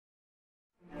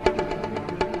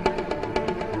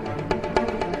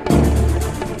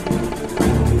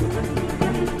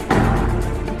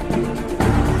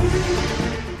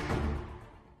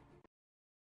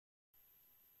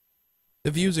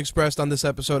The views expressed on this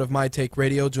episode of My Take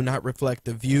Radio do not reflect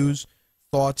the views,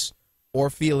 thoughts, or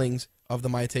feelings of the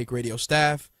My Take Radio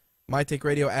staff, My Take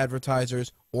Radio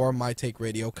advertisers, or My Take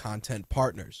Radio content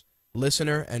partners.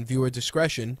 Listener and viewer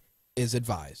discretion is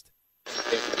advised.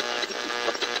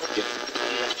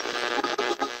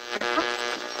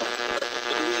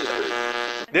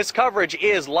 This coverage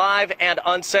is live and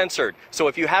uncensored, so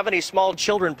if you have any small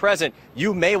children present,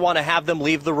 you may want to have them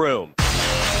leave the room.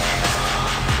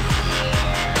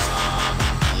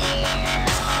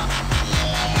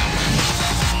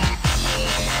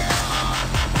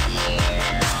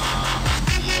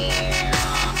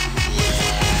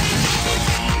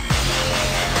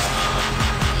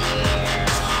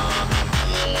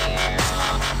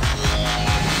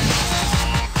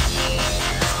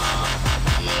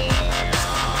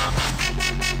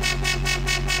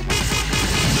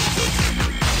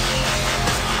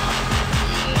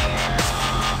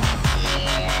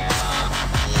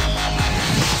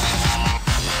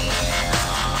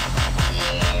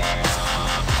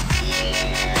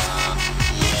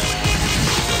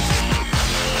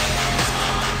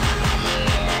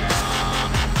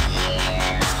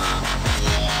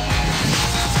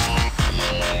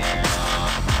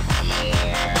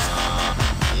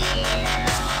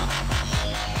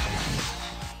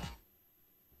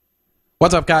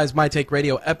 What's up, guys? My Take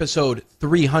Radio, episode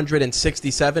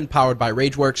 367, powered by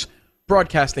RageWorks,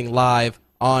 broadcasting live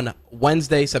on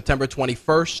Wednesday, September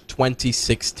 21st,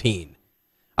 2016.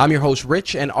 I'm your host,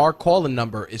 Rich, and our call-in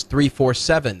number is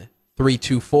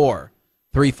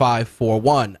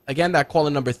 347-324-3541. Again, that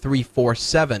call-in number,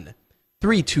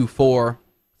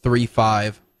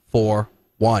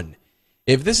 347-324-3541.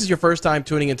 If this is your first time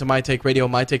tuning into My Take Radio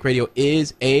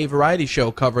is a variety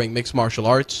show covering mixed martial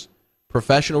arts,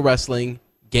 professional wrestling,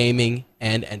 gaming,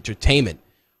 and entertainment.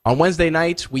 On Wednesday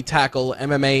nights, we tackle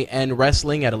MMA and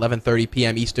wrestling at 11:30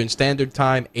 p.m. Eastern Standard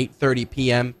Time, 8:30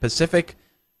 p.m. Pacific.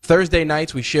 Thursday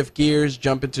nights, we shift gears,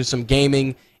 jump into some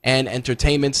gaming and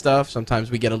entertainment stuff.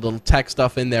 Sometimes we get a little tech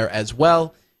stuff in there as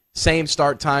well. Same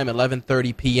start time,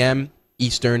 11:30 p.m.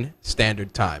 Eastern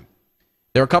Standard Time.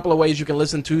 There are a couple of ways you can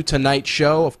listen to tonight's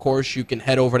show. Of course, you can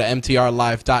head over to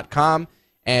mtrlive.com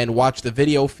and watch the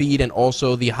video feed and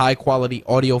also the high-quality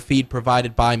audio feed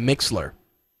provided by Mixlr.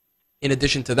 In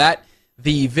addition to that,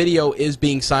 the video is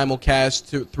being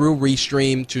simulcast through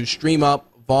Restream to StreamUp,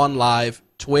 Vaughn Live,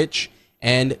 Twitch,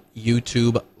 and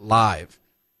YouTube Live.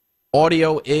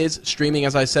 Audio is streaming,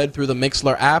 as I said, through the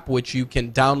Mixlr app, which you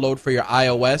can download for your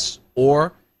iOS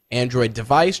or Android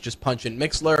device. Just punch in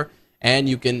Mixlr, and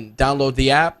you can download the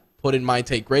app, put in My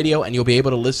Take Radio, and you'll be able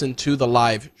to listen to the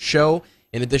live show.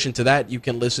 In addition to that, you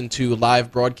can listen to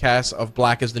live broadcasts of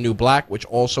Black is the New Black, which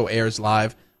also airs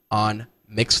live on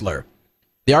Mixlr.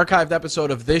 The archived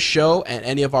episode of this show and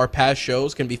any of our past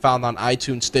shows can be found on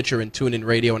iTunes, Stitcher, and TuneIn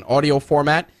Radio in audio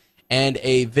format, and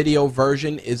a video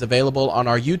version is available on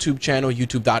our YouTube channel,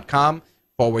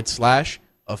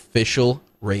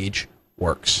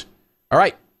 youtube.com/officialrageworks. All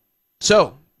right,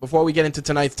 so before we get into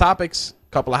tonight's topics,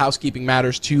 a couple of housekeeping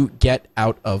matters to get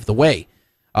out of the way.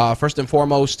 First and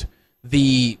foremost,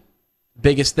 the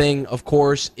biggest thing, of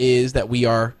course, is that we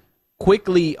are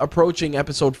quickly approaching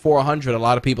episode 400. A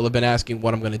lot of people have been asking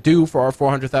what I'm going to do for our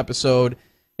 400th episode.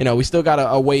 You know, we still got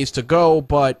a ways to go,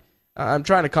 but I'm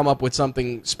trying to come up with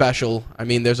something special. I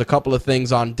mean, there's a couple of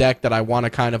things on deck that I want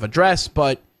to kind of address,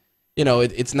 but, you know,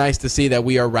 it's nice to see that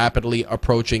we are rapidly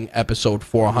approaching episode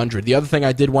 400. The other thing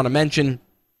I did want to mention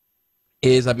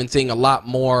is I've been seeing a lot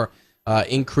more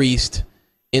increased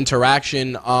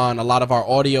interaction on a lot of our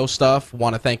audio stuff.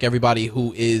 Want to thank everybody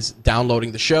who is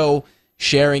downloading the show,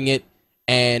 sharing it,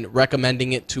 and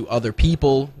recommending it to other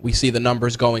people. We see the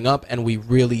numbers going up, and we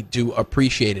really do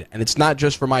appreciate it. And it's not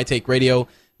just for My Take Radio.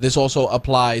 This also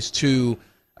applies to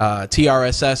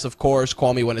TRSS, of course,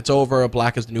 Call Me When It's Over,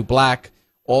 Black is the New Black.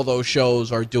 All those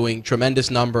shows are doing tremendous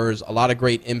numbers, a lot of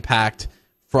great impact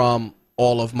from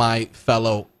all of my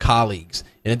fellow colleagues.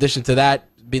 In addition to that,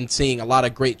 been seeing a lot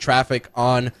of great traffic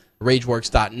on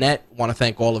rageworks.net. Want to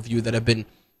thank all of you that have been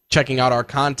checking out our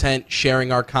content,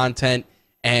 sharing our content,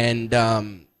 and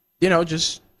you know,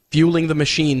 just fueling the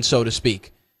machine, so to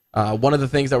speak. One of the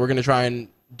things that we're going to try and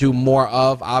do more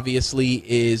of, obviously,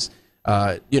 is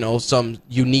you know, some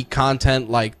unique content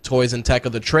like Toys and Tech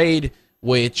of the Trade,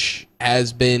 which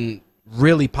has been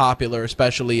really popular.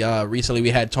 Especially recently we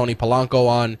had Tony Polanco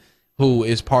on, who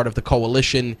is part of the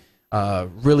coalition.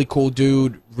 Really cool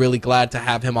dude, really glad to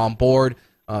have him on board.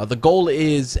 The goal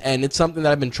is, and it's something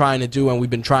that I've been trying to do and we've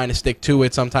been trying to stick to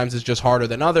it, sometimes it's just harder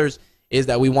than others, is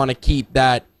that we want to keep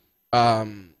that,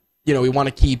 we want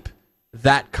to keep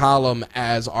that column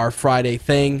as our Friday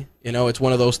thing. You know, it's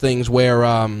one of those things where,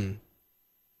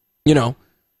 you know,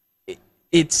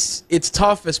 it's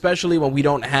tough, especially when we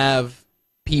don't have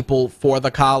people for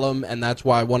the column, and that's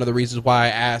why one of the reasons why I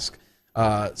ask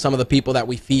some of the people that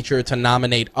we feature to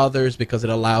nominate others, because it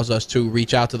allows us to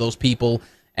reach out to those people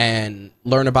and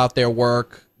learn about their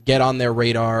work, get on their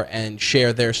radar, and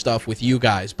share their stuff with you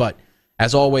guys. But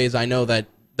as always, I know that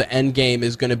the end game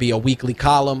is going to be a weekly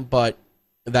column, but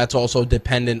that's also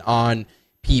dependent on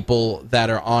people that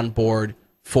are on board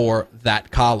for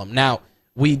that column. Now,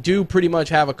 we do pretty much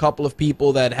have a couple of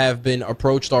people that have been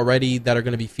approached already that are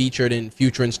going to be featured in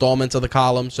future installments of the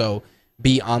column, so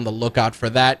be on the lookout for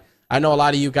that. I know a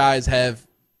lot of you guys have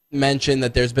mentioned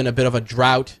that there's been a bit of a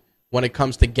drought when it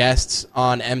comes to guests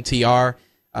on MTR.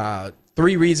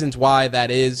 3 reasons why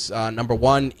that is. Number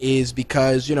one is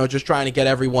because, you know, just trying to get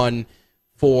everyone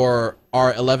for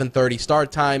our 11:30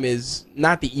 start time is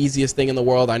not the easiest thing in the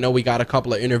world. I know we got a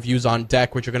couple of interviews on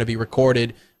deck which are going to be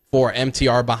recorded for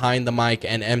MTR Behind the Mic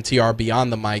and MTR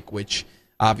Beyond the Mic, which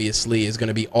obviously is going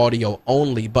to be audio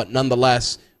only, but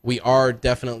nonetheless, we are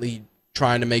definitely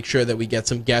trying to make sure that we get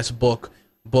some guests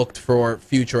booked for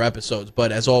future episodes.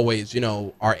 But as always, you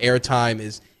know, our airtime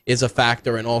is a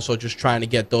factor, and also just trying to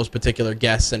get those particular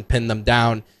guests and pin them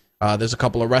down. There's a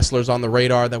couple of wrestlers on the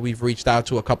radar that we've reached out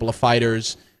to, a couple of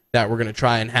fighters that we're going to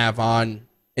try and have on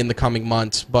in the coming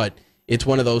months. But it's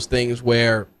one of those things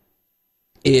where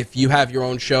if you have your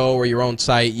own show or your own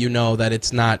site, you know that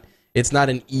it's not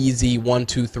an easy 1,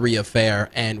 2, 3 affair,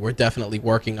 and we're definitely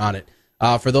working on it.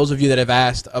 For those of you that have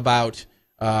asked about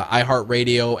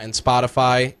iHeartRadio and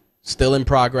Spotify, still in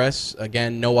progress.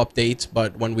 Again, no updates,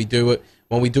 but when we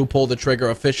do pull the trigger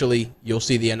officially, you'll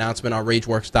see the announcement on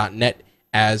RageWorks.net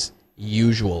as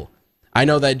usual. I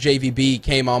know that JVB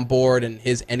came on board and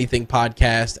his Anything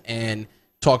podcast and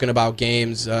talking about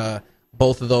games.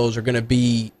 Both of those are going to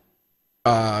be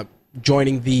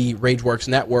joining the RageWorks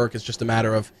network. It's just a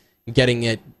matter of getting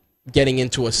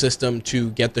into a system to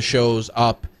get the shows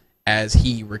up as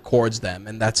he records them,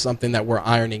 and that's something that we're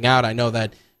ironing out. I know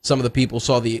that some of the people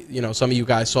some of you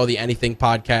guys saw the Anything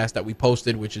podcast that we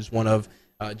posted, which is one of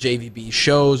JVB's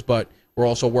shows, but we're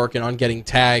also working on getting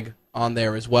Tag on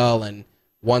there as well, and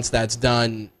once that's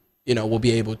done, you know, we'll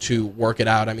be able to work it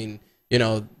out. I mean, you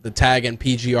know, the Tag and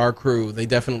PGR crew, they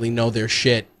definitely know their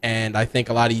shit, and I think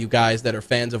a lot of you guys that are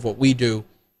fans of what we do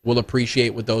will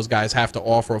appreciate what those guys have to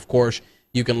offer. Of course,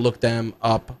 you can look them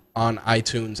up on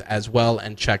iTunes as well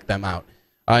and check them out.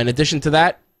 In addition to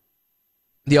that,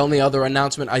 the only other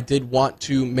announcement I did want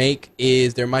to make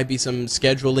is there might be some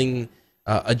scheduling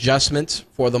adjustments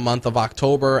for the month of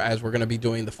October, as we're going to be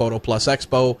doing the Photo Plus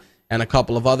Expo and a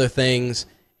couple of other things.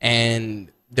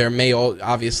 And there may,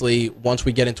 obviously, once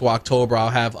we get into October, I'll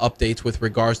have updates with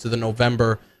regards to the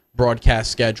November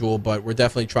broadcast schedule, but we're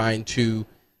definitely trying to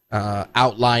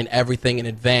outline everything in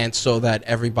advance so that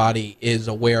everybody is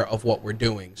aware of what we're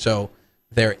doing. So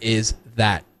there is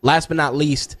that. Last but not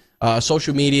least,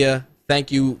 social media.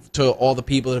 Thank you to all the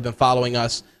people that have been following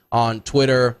us on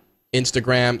Twitter,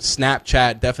 Instagram,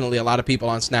 Snapchat. Definitely a lot of people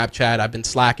on Snapchat. I've been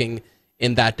slacking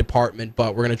in that department,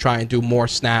 but we're going to try and do more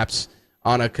snaps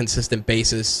on a consistent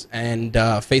basis. And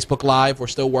Facebook Live, we're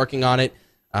still working on it.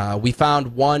 We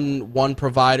found one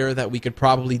provider that we could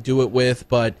probably do it with,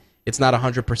 but it's not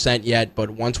 100% yet.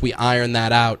 But once we iron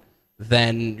that out,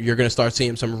 then you're going to start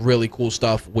seeing some really cool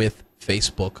stuff with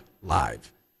Facebook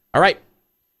Live. All right.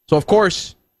 So, of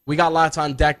course, we got lots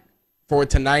on deck for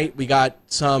tonight. We got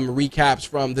some recaps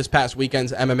from this past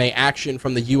weekend's MMA action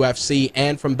from the UFC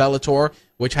and from Bellator,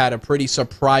 which had a pretty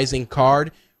surprising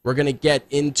card. We're going to get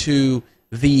into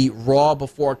the Raw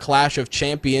before Clash of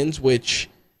Champions, which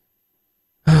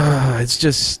it's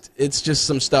just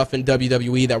some stuff in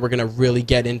WWE that we're going to really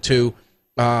get into.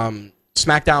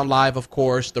 SmackDown Live, of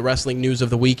course, the wrestling news of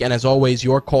the week, and as always,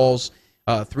 your calls,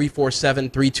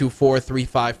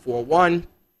 347-324-3541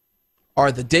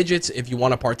 are the digits if you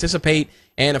want to participate.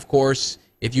 And of course,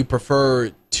 if you prefer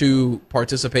to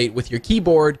participate with your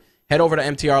keyboard, head over to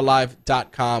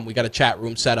mtrlive.com. We got a chat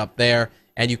room set up there,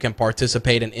 and you can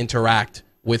participate and interact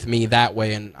with me that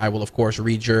way, and I will, of course,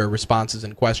 read your responses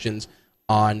and questions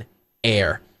on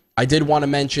air. I did want to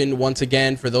mention, once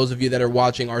again, for those of you that are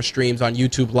watching our streams on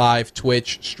YouTube Live,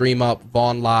 Twitch, StreamUp,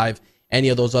 Vaughn Live, any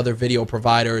of those other video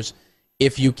providers,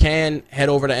 if you can, head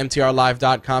over to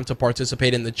mtrlive.com to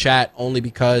participate in the chat, only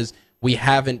because we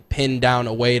haven't pinned down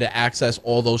a way to access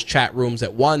all those chat rooms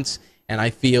at once, and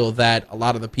I feel that a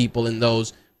lot of the people in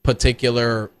those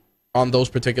particular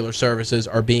services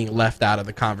are being left out of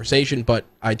the conversation, but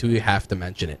I do have to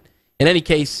mention it. In any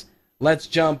case, let's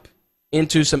jump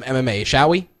into some MMA, shall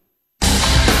we?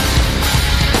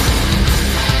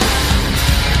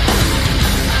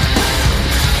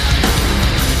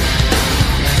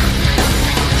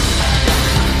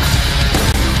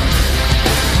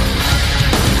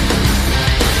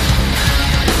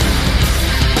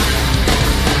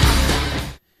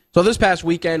 So this past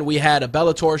weekend, we had a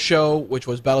Bellator show, which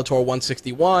was Bellator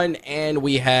 161, and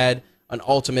we had an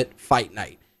Ultimate Fight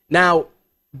Night. Now,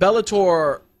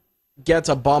 Bellator gets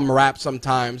a bum rap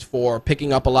sometimes for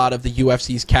picking up a lot of the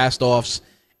UFC's cast-offs,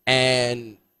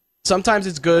 and sometimes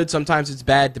it's good, sometimes it's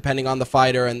bad, depending on the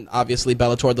fighter, and obviously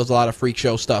Bellator does a lot of freak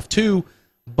show stuff too,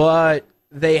 but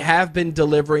they have been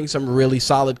delivering some really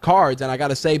solid cards, and I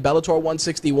gotta say, Bellator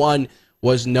 161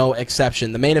 was no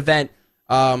exception. The main event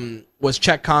was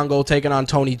Czech Congo taking on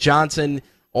Tony Johnson.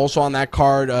 Also on that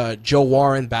card, Joe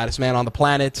Warren, baddest man on the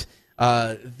planet.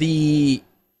 The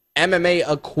MMA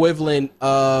equivalent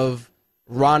of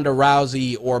Ronda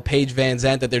Rousey or Paige Van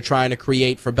Zandt that they're trying to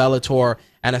create for Bellator,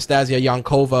 Anastasia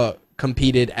Yankova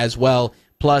competed as well.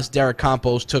 Plus, Derek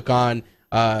Campos took on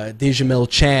Djamil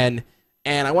Chan.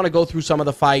 And I want to go through some of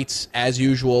the fights as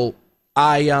usual.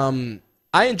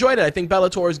 I enjoyed it. I think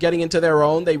Bellator is getting into their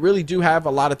own. They really do have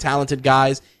a lot of talented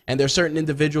guys, and there's certain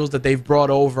individuals that they've brought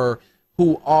over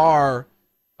who are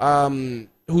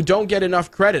who don't get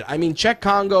enough credit. I mean, Czech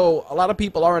Congo, a lot of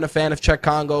people aren't a fan of Czech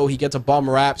Congo. He gets a bum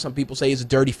rap. Some people say he's a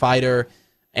dirty fighter,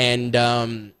 and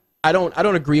I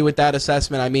don't agree with that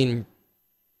assessment. I mean,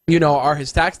 you know, are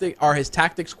his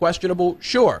tactics questionable?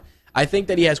 Sure. I think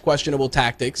that he has questionable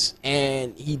tactics,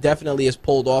 and he definitely has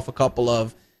pulled off a couple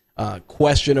of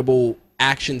questionable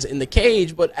actions in the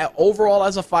cage, but overall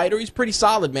as a fighter, he's pretty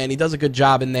solid, man. He does a good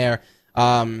job in there.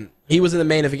 He was in the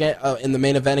main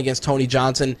event against Tony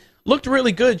Johnson. Looked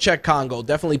really good, Czech Congo.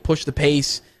 Definitely pushed the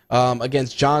pace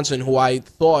against Johnson, who I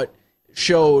thought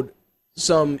showed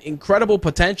some incredible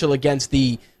potential against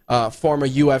the former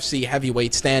UFC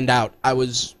heavyweight standout. I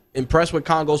was impressed with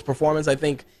Congo's performance. I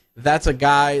think that's a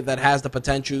guy that has the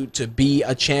potential to be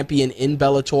a champion in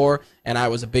Bellator, and I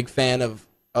was a big fan of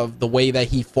the way that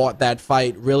he fought that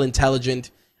fight. Real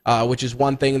intelligent, which is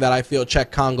one thing that I feel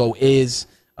Czech Congo is,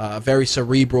 very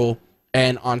cerebral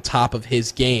and on top of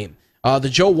his game. The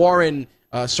Joe Warren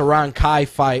Saran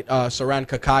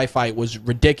Kakai fight was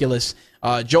ridiculous.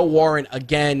 Joe Warren,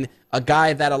 again, a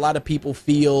guy that a lot of people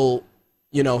feel,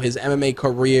 you know, his MMA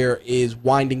career is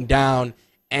winding down,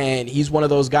 and he's one of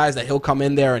those guys that he'll come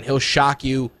in there and he'll shock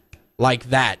you like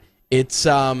that. It's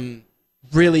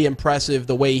really impressive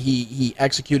the way he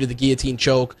executed the guillotine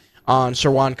choke on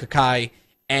Saran Kakai,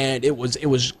 and it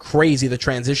was crazy. The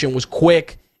transition was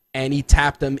quick, and he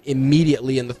tapped him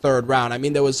immediately in the third round. I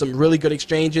mean, there was some really good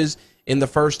exchanges in the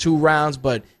first two rounds,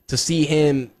 but to see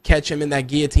him catch him in that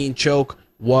guillotine choke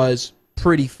was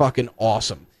pretty fucking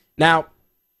awesome. Now,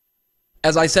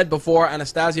 as I said before,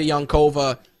 Anastasia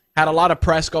Yankova had a lot of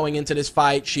press going into this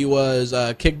fight. She was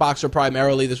a kickboxer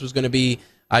primarily. This was going to be,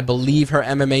 I believe, her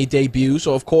MMA debut.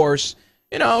 So, of course,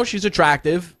 you know, she's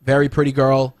attractive, very pretty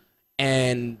girl.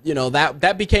 And, you know,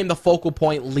 that became the focal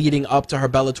point leading up to her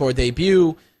Bellator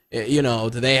debut. You know,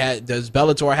 does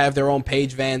Bellator have their own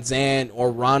Paige Van Zandt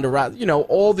or Ronda Rousey? You know,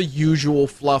 all the usual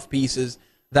fluff pieces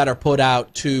that are put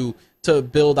out to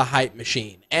build a hype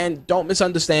machine. And don't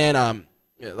misunderstand,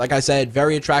 like I said,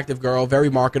 very attractive girl, very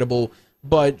marketable,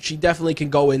 but she definitely can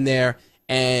go in there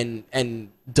and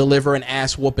deliver an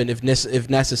ass whooping if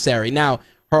necessary. Now,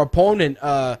 her opponent,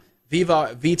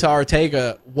 Vita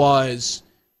Ortega, was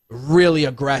really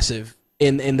aggressive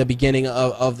in the beginning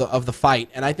of the fight,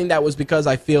 and I think that was because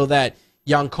I feel that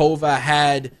Yankova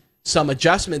had some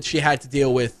adjustments she had to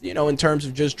deal with, you know, in terms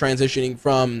of just transitioning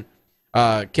from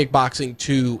kickboxing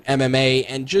to MMA,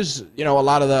 and just, you know, a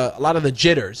lot of the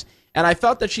jitters. And I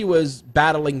felt that she was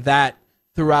battling that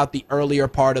throughout the earlier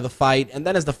part of the fight, and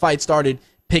then as the fight started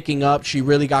picking up, she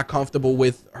really got comfortable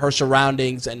with her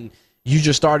surroundings, and you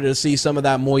just started to see some of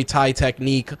that Muay Thai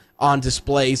technique on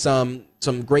display.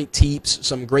 Some great teeps,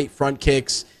 some great front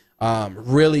kicks,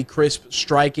 really crisp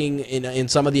striking in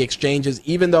some of the exchanges.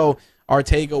 Even though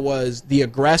Ortega was the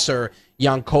aggressor,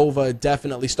 Yankova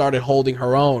definitely started holding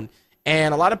her own.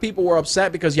 And a lot of people were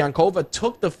upset because Yankova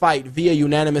took the fight via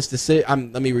unanimous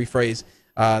decision. Let me rephrase.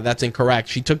 That's incorrect.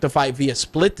 She took the fight via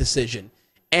split decision.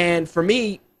 And for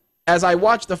me, as I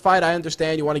watched the fight, I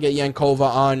understand you want to get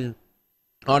Yankova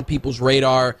on people's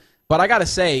radar. But I gotta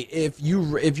say, if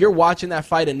you're watching that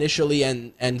fight initially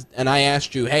and I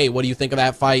asked you, hey, what do you think of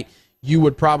that fight, you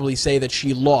would probably say that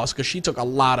she lost because she took a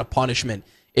lot of punishment.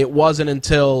 It wasn't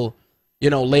until, you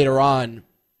know, later on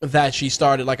that she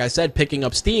started, like I said, picking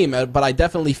up steam. But I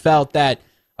definitely felt that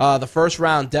the first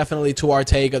round definitely to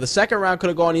Ortega. The second round could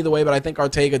have gone either way, but I think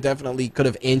Ortega definitely could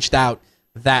have inched out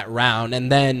that round. And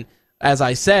then, as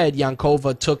I said,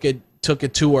 Yankova took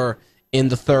it to her in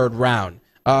the third round.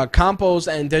 Campos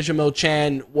and Djamil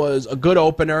Chan was a good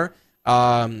opener.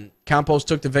 Campos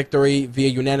took the victory via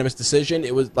unanimous decision.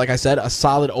 It was, like I said, a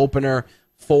solid opener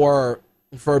for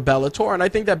for Bellator, and I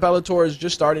think that Bellator is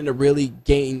just starting to really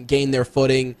gain their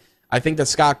footing. I think that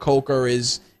Scott Coker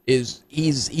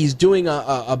he's doing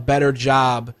a better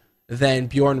job than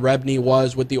Bjorn Rebney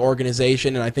was with the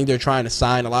organization, and I think they're trying to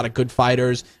sign a lot of good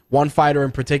fighters. One fighter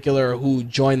in particular who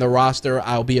joined the roster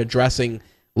I'll be addressing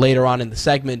later on in the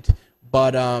segment,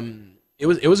 but it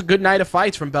was a good night of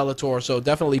fights from Bellator, so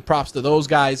definitely props to those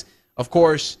guys. Of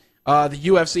course, the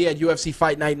UFC at UFC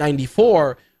Fight Night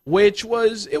 94, which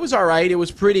was all right. It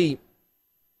was pretty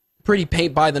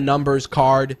paint by the numbers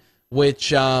card,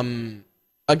 which again,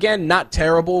 not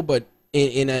terrible, but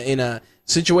in a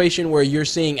situation where you're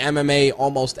seeing MMA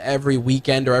almost every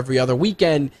weekend or every other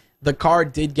weekend, the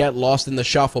card did get lost in the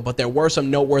shuffle, but there were some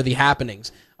noteworthy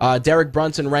happenings. Derek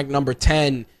Brunson, ranked number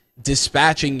 10,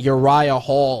 dispatching Uriah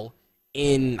Hall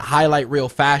in highlight reel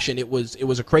fashion. It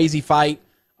was a crazy fight.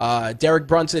 Derek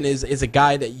Brunson is a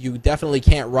guy that you definitely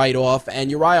can't write off,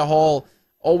 and Uriah Hall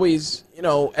always,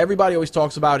 everybody always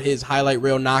talks about his highlight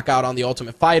reel knockout on The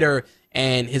Ultimate Fighter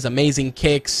and his amazing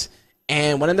kicks.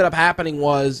 And what ended up happening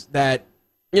was that,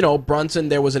 Brunson,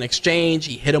 there was an exchange.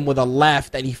 He hit him with a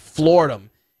left, and he floored him.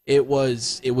 It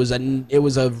was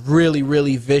a really,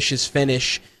 really vicious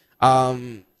finish. A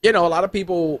lot of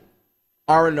people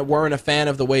weren't a fan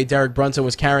of the way Derek Brunson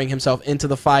was carrying himself into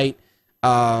the fight.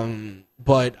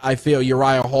 But I feel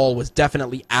Uriah Hall was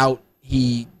definitely out.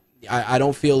 I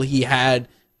don't feel he had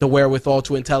the wherewithal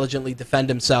to intelligently defend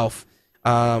himself.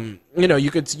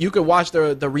 You could watch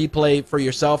the replay for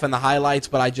yourself and the highlights,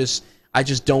 but I just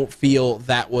don't feel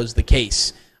that was the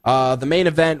case. The main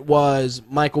event was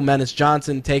Michael Menace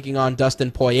Johnson taking on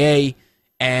Dustin Poirier,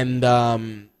 and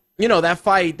that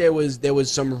fight, there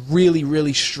was some really,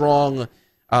 really strong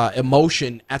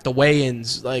emotion at the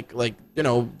weigh-ins,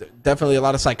 definitely a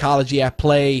lot of psychology at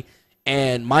play.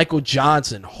 And Michael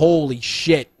Johnson, holy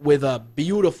shit, with a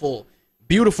beautiful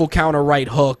counter right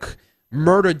hook,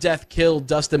 murder death killed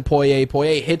Dustin Poirier.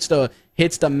 Poirier hits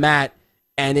the mat,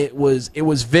 and it was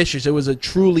vicious. It was a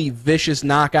truly vicious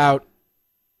knockout.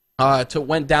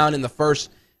 Went down in the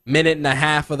first minute and a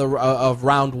half of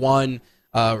round one.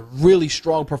 Really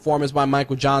strong performance by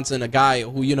Michael Johnson, a guy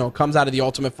who comes out of The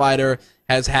Ultimate Fighter.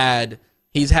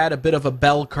 He's had a bit of a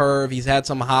bell curve. He's had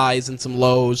some highs and some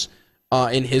lows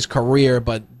in his career,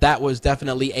 but that was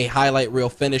definitely a highlight reel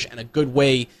finish and a good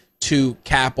way to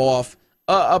cap off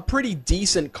a pretty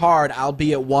decent card,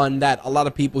 albeit one that a lot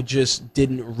of people just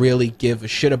didn't really give a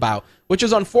shit about, which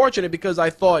is unfortunate because I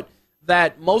thought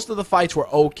that most of the fights were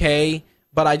okay,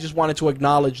 but I just wanted to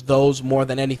acknowledge those more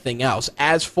than anything else.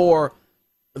 As for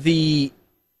the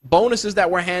bonuses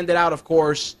that were handed out, of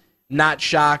course, not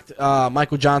shocked.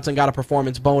 Michael Johnson got a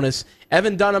performance bonus.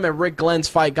 Evan Dunham and Rick Glenn's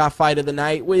fight got fight of the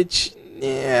night, which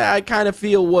I kind of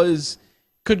feel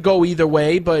could go either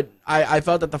way, but I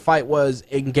felt that the fight was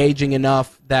engaging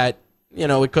enough that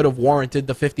it could have warranted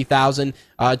the $50,000.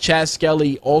 Chaz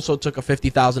Skelly also took a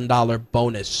 $50,000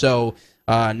 bonus, so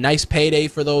nice payday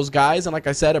for those guys, and like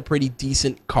I said, a pretty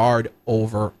decent card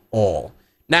overall.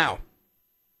 Now,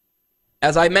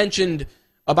 as I mentioned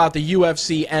about the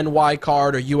UFC NY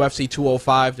card or UFC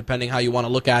 205, depending how you want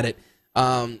to look at it,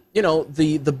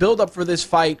 the build-up for this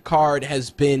fight card has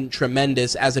been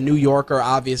tremendous. As a New Yorker,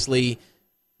 obviously,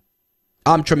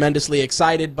 I'm tremendously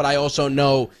excited, but I also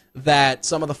know that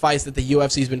some of the fights that the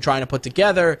UFC's been trying to put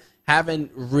together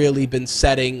haven't really been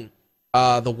setting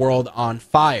the world on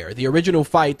fire. The original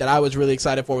fight that I was really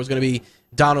excited for was going to be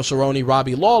Donald Cerrone,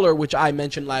 Robbie Lawler, which I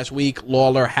mentioned last week.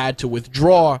 Lawler had to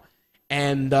withdraw,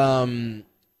 and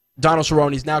Donald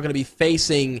Cerrone is now going to be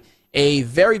facing a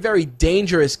very, very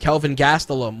dangerous Kelvin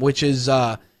Gastelum, which is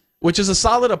a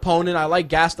solid opponent. I like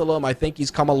Gastelum. I think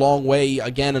he's come a long way.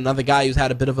 Again, another guy who's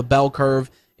had a bit of a bell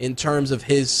curve in terms of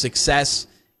his success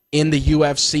in the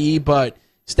UFC, but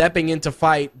stepping in to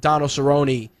fight Donald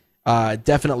Cerrone,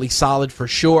 definitely solid for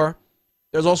sure.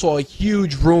 There's also a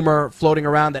huge rumor floating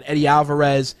around that Eddie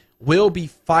Alvarez will be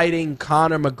fighting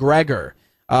Conor McGregor.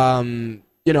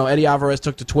 Eddie Alvarez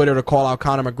took to Twitter to call out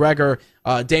Conor McGregor.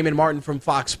 Damon Martin from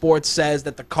Fox Sports says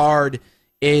that the card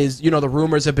is, the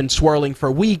rumors have been swirling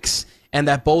for weeks and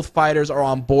that both fighters are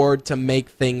on board to make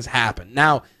things happen.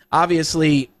 Now,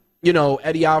 obviously,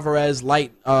 Eddie Alvarez is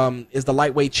the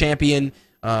lightweight champion.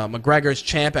 McGregor's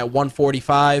champ at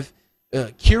 145.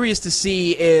 Curious to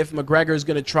see if McGregor is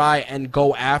going to try and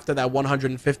go after that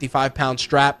 155-pound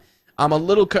strap. I'm a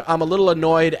little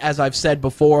annoyed, as I've said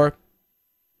before,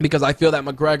 because I feel that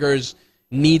McGregor's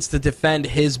needs to defend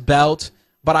his belt,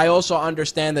 but I also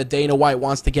understand that Dana White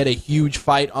wants to get a huge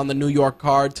fight on the New York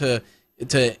card to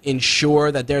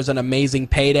ensure that there's an amazing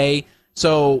payday.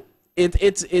 So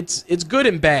it's good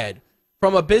and bad.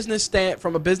 from a business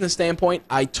standpoint,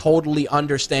 I totally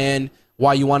understand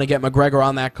why you want to get McGregor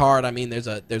on that card. I mean, there's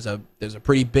a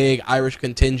pretty big Irish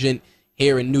contingent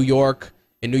here in New York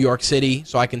City,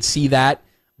 so I can see that.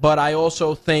 But I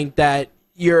also think that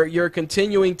you're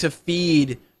continuing to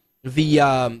feed the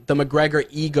McGregor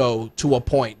ego to a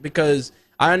point, because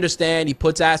I understand he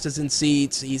puts asses in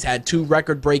seats. He's had 2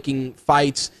 record-breaking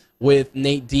fights with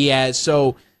Nate Diaz.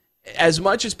 So as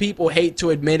much as people hate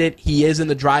to admit it, he is in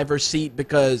the driver's seat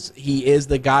because he is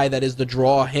the guy that is the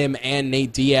draw, him and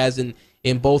Nate Diaz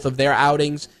in both of their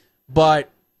outings.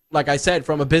 But like I said,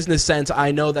 from a business sense,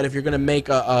 I know that if you're going to make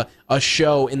a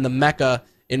show in the Mecca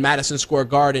in Madison Square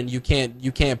Garden, you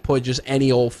can't put just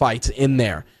any old fights in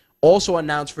there. Also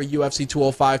announced for UFC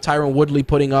 205, Tyron Woodley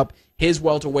putting up his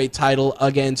welterweight title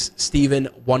against Stephen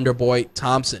Wonderboy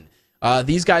Thompson.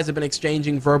 These guys have been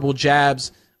exchanging verbal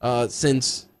jabs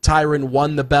since Tyron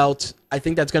won the belt. I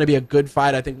think that's going to be a good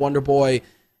fight. I think Wonderboy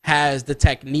has the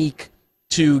technique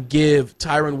to give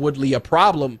Tyron Woodley a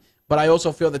problem, but I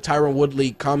also feel that Tyron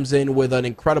Woodley comes in with an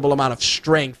incredible amount of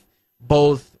strength,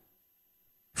 both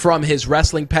from his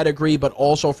wrestling pedigree, but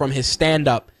also from his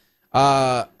stand-up.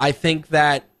 I think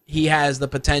that he has the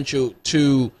potential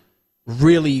to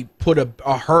really put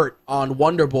a hurt on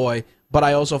Wonderboy, but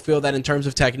I also feel that in terms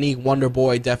of technique,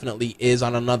 Wonderboy definitely is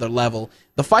on another level.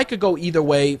 The fight could go either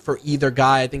way for either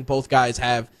guy. I think both guys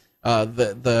have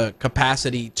the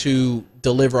capacity to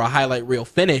deliver a highlight reel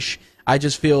finish. I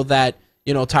just feel that,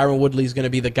 Tyron Woodley is going to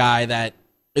be the guy that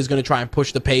is going to try and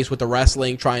push the pace with the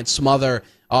wrestling, try and smother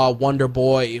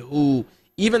Wonderboy, who,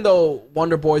 even though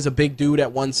Wonderboy is a big dude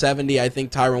at 170, I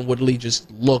think Tyron Woodley just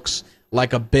looks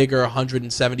like a bigger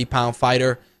 170-pound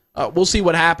fighter. We'll see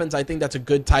what happens. I think that's a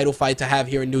good title fight to have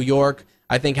here in New York.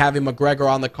 I think having McGregor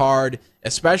on the card,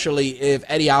 especially if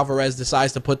Eddie Alvarez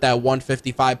decides to put that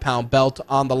 155-pound belt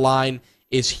on the line,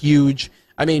 is huge.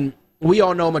 I mean, we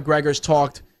all know McGregor's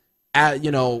talked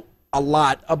a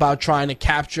lot about trying to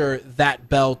capture that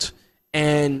belt,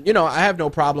 and I have no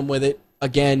problem with it.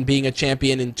 Again, being a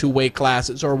champion in 2 weight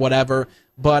classes or whatever,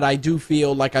 but I do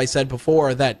feel, like I said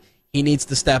before, that he needs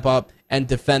to step up and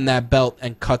defend that belt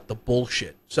and cut the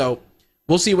bullshit. So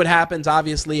we'll see what happens.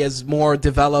 Obviously, as more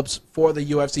develops for the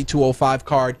UFC 205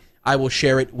 card, I will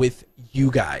share it with you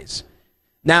guys.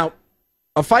 Now,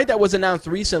 a fight that was announced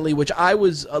recently, which I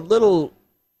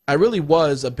really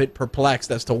was a bit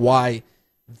perplexed as to why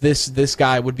this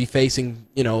guy would be facing,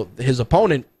 his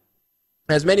opponent.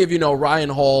 As many of you know, Ryan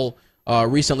Hall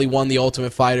recently won the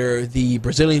Ultimate Fighter. The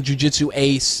Brazilian Jiu-Jitsu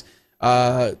ace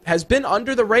has been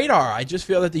under the radar. I just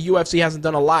feel that the UFC hasn't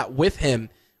done a lot with him,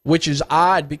 which is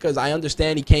odd because I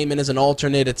understand he came in as an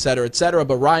alternate, et cetera,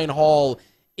 but Ryan Hall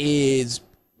is,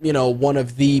 one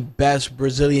of the best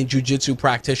Brazilian Jiu-Jitsu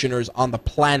practitioners on the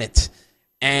planet,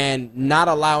 and not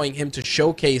allowing him to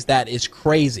showcase that is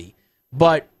crazy.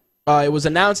 But it was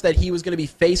announced that he was going to be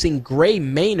facing Gray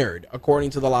Maynard, according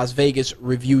to the Las Vegas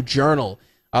Review-Journal.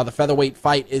 The featherweight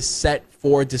fight is set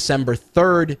for December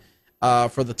 3rd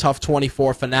for the Tough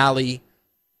 24 finale.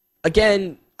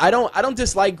 Again, I don't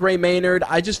dislike Gray Maynard.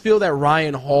 I just feel that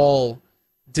Ryan Hall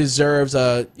deserves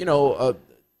I'm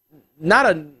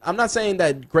not saying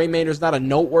that Gray Maynard's not a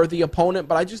noteworthy opponent,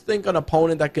 but I just think an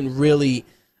opponent that can really,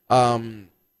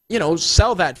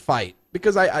 sell that fight.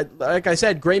 Because like I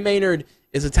said, Gray Maynard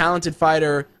is a talented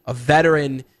fighter, a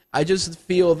veteran. I just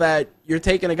feel that you're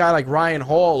taking a guy like Ryan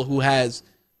Hall, who has,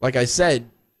 like I said,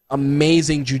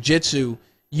 amazing jiu-jitsu.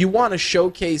 You want to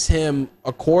showcase him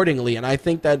accordingly, and I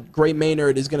think that Gray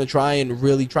Maynard is going to try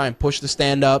and push the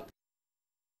stand-up,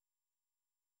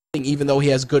 even though he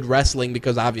has good wrestling,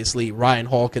 because obviously Ryan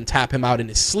Hall can tap him out in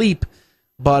his sleep.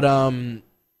 But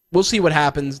we'll see what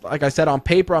happens. Like I said, on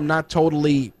paper, I'm not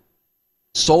totally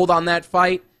sold on that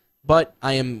fight, but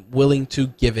I am willing to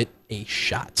give it a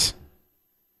shot.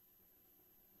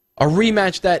 A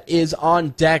rematch that is on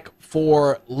deck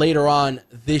for later on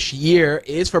this year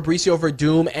is Fabricio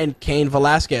Werdum and Cain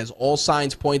Velasquez. All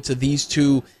signs point to these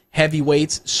two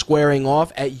heavyweights squaring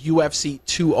off at UFC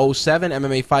 207.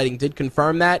 MMA Fighting did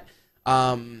confirm that.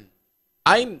 I'm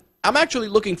actually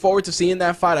looking forward to seeing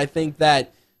that fight. I think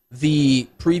that the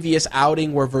previous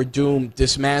outing where Werdum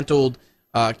dismantled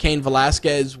Cain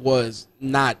Velasquez was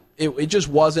not... It just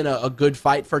wasn't a good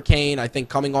fight for Cain. I think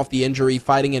coming off the injury,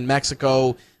 fighting in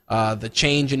Mexico, the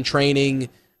change in training,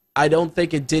 I don't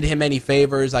think it did him any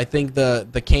favors. I think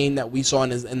the Cain that we saw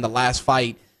in the last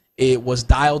fight, it was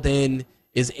dialed in,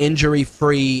 is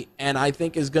injury-free, and I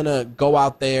think is going to go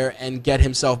out there and get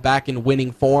himself back in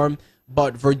winning form.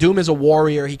 But Werdum is a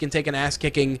warrior. He can take an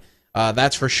ass-kicking,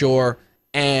 that's for sure.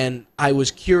 And I was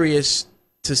curious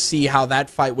to see how that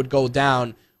fight would go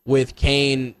down with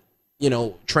Cain,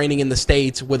 training in the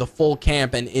States with a full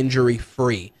camp and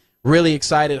injury-free. Really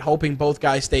excited, hoping both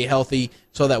guys stay healthy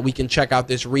so that we can check out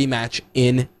this rematch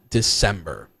in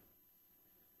December.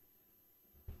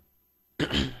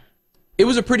 It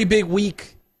was a pretty big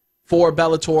week for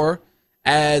Bellator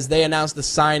as they announced the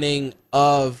signing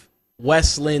of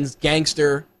Westland's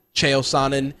gangster, Chael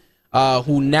Sonnen,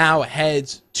 who now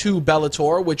heads to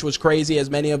Bellator, which was crazy.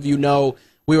 As many of you know,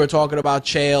 we were talking about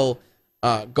Chael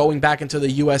going back into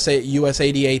the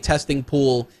USADA testing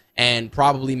pool and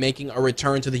probably making a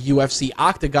return to the UFC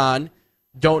octagon.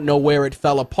 Don't know where it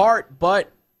fell apart,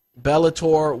 but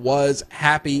Bellator was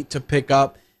happy to pick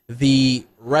up the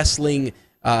wrestling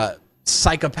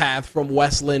psychopath from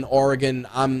Westland, Oregon.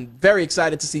 I'm very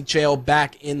excited to see Chael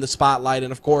back in the spotlight,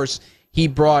 and of course, he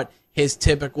brought his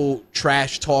typical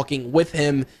trash talking with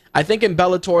him. I think in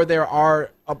Bellator there are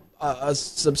a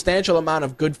substantial amount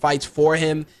of good fights for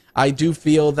him. I do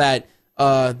feel that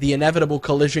the inevitable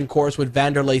collision course with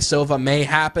Wanderlei Silva may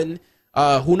happen.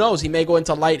 Who knows? He may go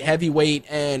into light heavyweight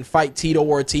and fight Tito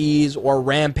Ortiz or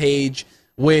Rampage,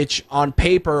 which on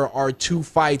paper are two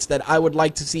fights that I would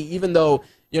like to see. Even though,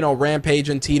 Rampage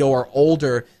and Tito are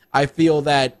older, I feel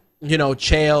that,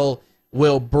 Chael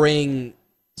will bring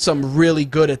some really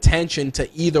good attention to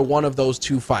either one of those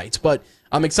two fights. But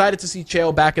I'm excited to see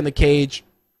Chael back in the cage.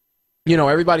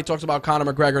 Everybody talks about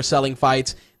Conor McGregor selling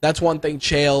fights. That's one thing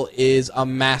Chael is a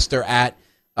master at.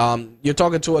 You're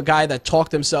talking to a guy that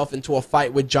talked himself into a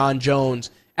fight with John Jones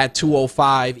at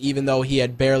 205, even though he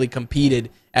had barely competed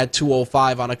at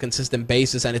 205 on a consistent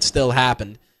basis, and it still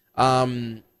happened.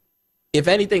 If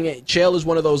anything, Chael is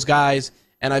one of those guys,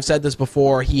 and I've said this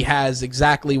before, he has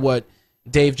exactly what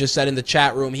Dave just said in the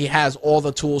chat room. He has all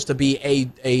the tools to be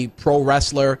a pro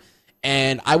wrestler,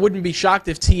 and I wouldn't be shocked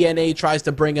if TNA tries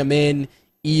to bring him in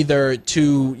either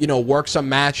to, work some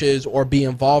matches or be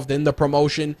involved in the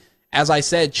promotion. As I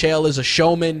said, Chael is a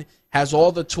showman, has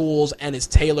all the tools, and is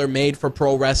tailor-made for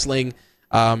pro wrestling.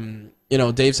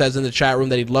 Dave says in the chat room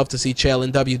that he'd love to see Chael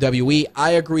in WWE.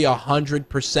 I agree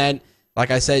 100%. Like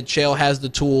I said, Chael has the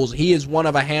tools. He is one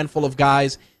of a handful of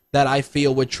guys that I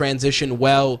feel would transition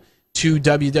well to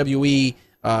WWE.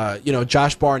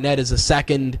 Josh Barnett is a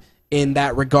second in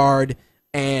that regard,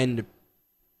 and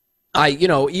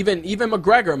even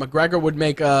McGregor would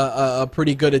make a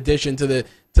pretty good addition to a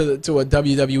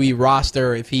WWE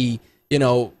roster if he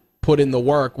put in the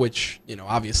work, which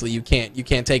obviously you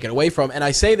can't take it away from. And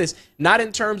I say this not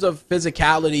in terms of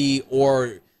physicality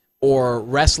or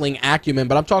wrestling acumen,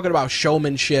 but I'm talking about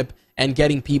showmanship and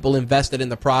getting people invested in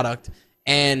the product.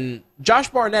 And Josh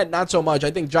Barnett, not so much.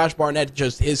 I think Josh Barnett,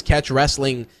 just his catch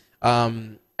wrestling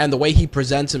and the way he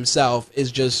presents himself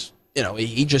is just,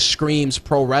 he just screams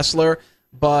pro wrestler.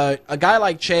 But a guy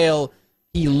like Chael,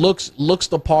 he looks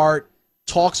the part,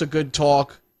 talks a good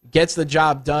talk, gets the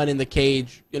job done in the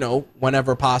cage,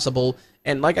 whenever possible.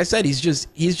 And like I said, he's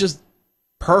just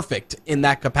perfect in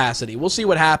that capacity. We'll see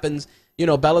what happens.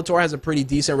 Bellator has a pretty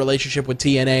decent relationship with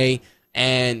TNA,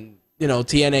 and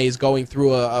TNA is going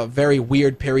through a very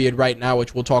weird period right now,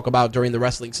 which we'll talk about during the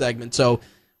wrestling segment. So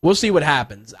we'll see what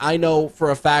happens. I know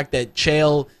for a fact that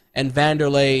Chael and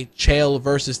Wanderlei, Chael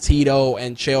versus Tito,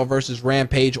 and Chael versus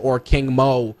Rampage or King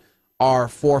Mo are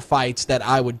 4 fights that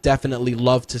I would definitely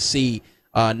love to see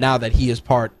now that he is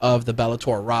part of the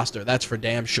Bellator roster. That's for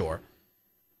damn sure.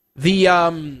 The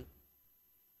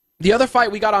other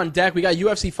fight we got on deck, we got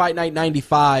UFC Fight Night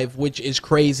 95, which is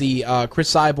crazy.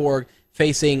 Chris Cyborg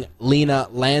facing Lena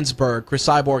Landsberg. Chris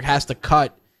Cyborg has to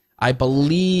cut, I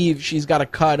believe she's got to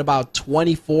cut about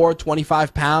 24,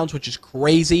 25 pounds, which is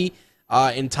crazy,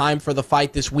 in time for the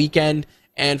fight this weekend.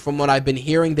 And from what I've been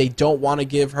hearing, they don't want to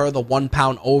give her the 1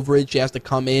 pound overage. She has to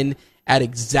come in at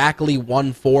exactly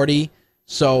 140.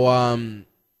 So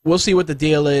we'll see what the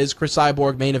deal is. Chris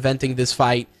Cyborg main eventing this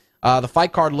fight. The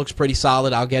fight card looks pretty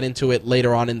solid. I'll get into it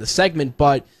later on in the segment,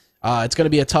 but it's going to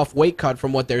be a tough weight cut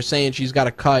from what they're saying. She's got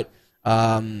to cut,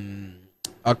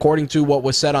 according to what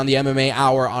was said on the MMA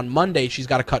Hour on Monday, she's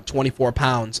got to cut 24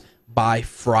 pounds by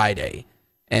Friday.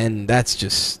 And that's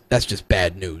just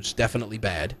bad news. Definitely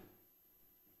bad.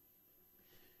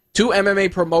 2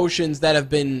 MMA promotions that have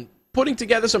been putting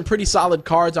together some pretty solid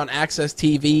cards on Access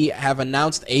TV have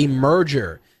announced a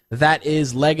merger. That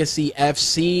is Legacy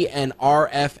FC and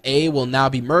RFA will now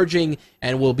be merging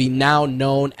and will be now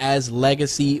known as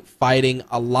Legacy Fighting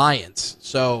Alliance.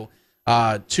 So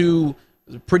 2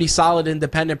 pretty solid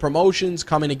independent promotions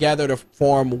coming together to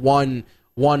form one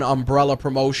umbrella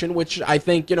promotion, which I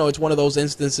think, it's one of those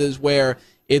instances where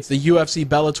it's the UFC,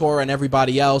 Bellator, and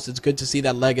everybody else. It's good to see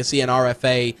that Legacy and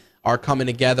RFA are coming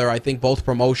together. I think both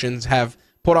promotions have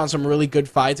put on some really good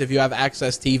fights. If you have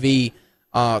Access TV,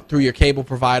 through your cable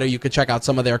provider. You could check out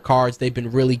some of their cards. They've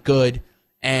been really good.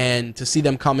 And to see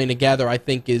them coming together, I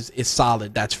think is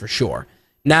solid, that's for sure.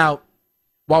 Now,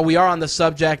 while we are on the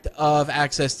subject of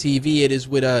Access TV, it is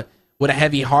with a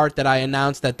heavy heart that I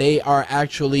announced that they are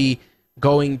actually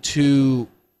going to,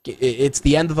 it's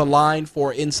the end of the line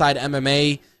for Inside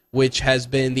MMA, which has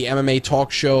been the MMA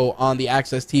talk show on the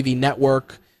Access TV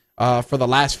network for the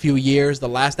last few years. The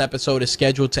last episode is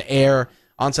scheduled to air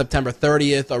on September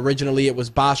 30th. Originally, it was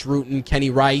Bas Rutten, Kenny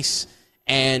Rice,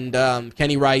 and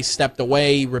Kenny Rice stepped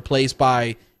away, replaced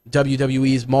by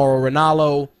WWE's Mauro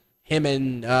Ranallo. Him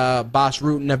and Bas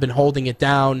Rutten have been holding it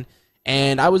down,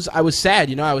 and I was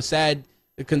sad. I was sad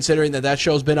considering that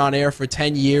show's been on air for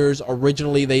 10 years.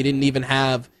 Originally, they didn't even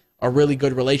have a really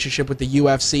good relationship with the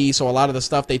UFC, so a lot of the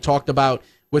stuff they talked about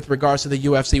with regards to the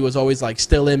UFC was always like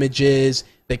still images.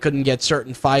 They couldn't get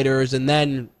certain fighters, and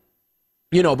then,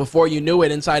 before you knew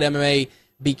it, Inside MMA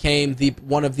became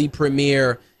one of the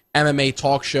premier MMA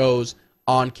talk shows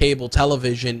on cable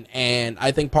television, and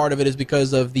I think part of it is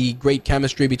because of the great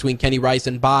chemistry between Kenny Rice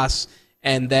and Bas,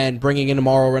 and then bringing in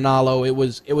Mauro Ranallo. It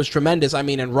was tremendous. I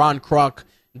mean, and Ron Kruk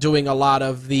doing a lot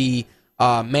of the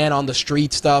man on the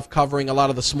street stuff, covering a lot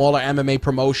of the smaller MMA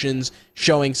promotions,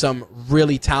 showing some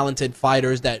really talented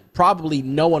fighters that probably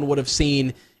no one would have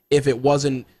seen if it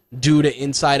wasn't due to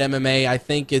Inside MMA. I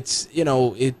think it's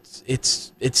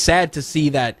sad to see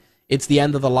that it's the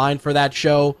end of the line for that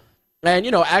show. And,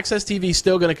 Access TV is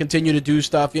still going to continue to do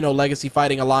stuff. Legacy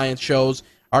Fighting Alliance shows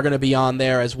are going to be on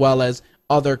there as well as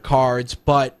other cards.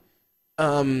 But,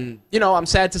 I'm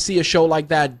sad to see a show like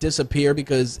that disappear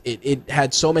because it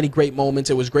had so many great moments.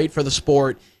 It was great for the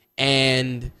sport.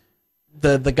 And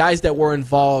the guys that were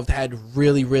involved had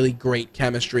really, really great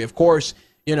chemistry. Of course,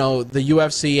 the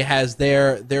UFC has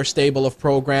their stable of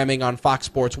programming on Fox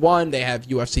Sports 1. They have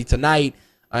UFC Tonight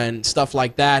and stuff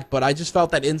like that. But I just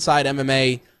felt that Inside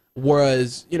MMA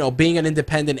was, being an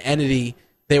independent entity,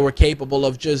 they were capable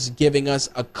of just giving us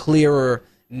a clearer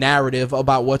narrative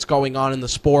about what's going on in the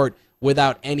sport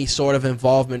without any sort of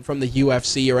involvement from the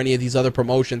UFC or any of these other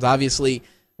promotions. Obviously,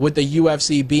 with the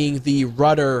UFC being the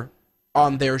rudder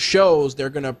on their shows, they're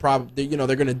going to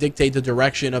they're going to dictate the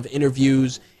direction of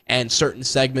interviews and certain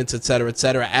segments, et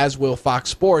cetera, as will Fox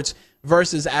Sports,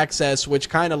 versus Access, which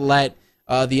kind of let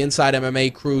the Inside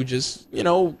MMA crew just,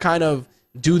 kind of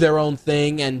do their own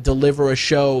thing and deliver a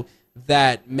show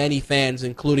that many fans,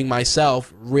 including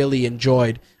myself, really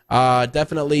enjoyed.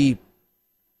 Definitely,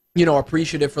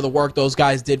 appreciative for the work those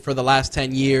guys did for the last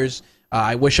 10 years.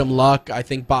 I wish them luck. I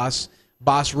think Bas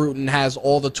Rutten has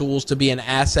all the tools to be an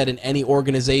asset in any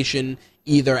organization,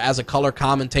 either as a color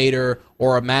commentator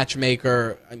or a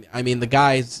matchmaker. I mean, the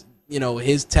guy's,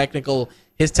 his technical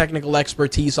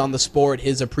expertise on the sport,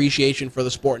 his appreciation for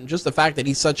the sport, and just the fact that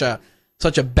he's such a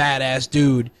badass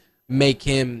dude make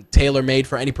him tailor-made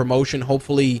for any promotion.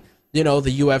 Hopefully, the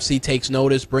UFC takes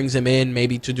notice, brings him in,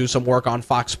 maybe to do some work on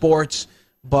Fox Sports.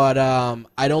 But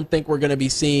I don't think we're going to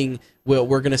see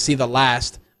the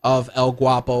last of El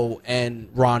Guapo and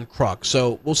Ron Kruk.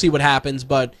 So we'll see what happens,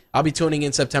 but I'll be tuning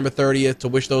in September 30th to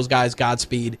wish those guys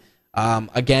Godspeed.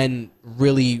 Again,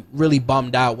 really, really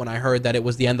bummed out when I heard that it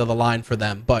was the end of the line for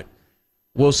them, but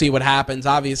we'll see what happens.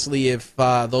 Obviously, if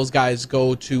those guys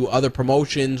go to other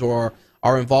promotions or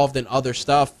are involved in other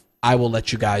stuff, I will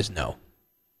let you guys know.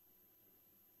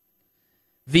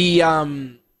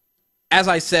 As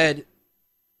I said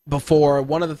before,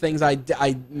 one of the things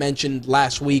I mentioned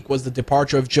last week was the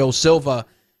departure of Joe Silva,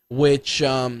 which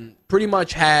pretty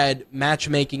much had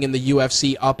matchmaking in the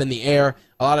UFC up in the air.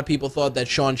 A lot of people thought that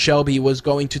Sean Shelby was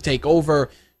going to take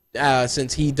over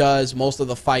since he does most of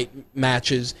the fight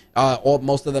matches,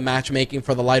 most of the matchmaking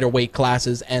for the lighter weight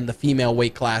classes and the female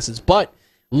weight classes. But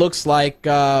looks like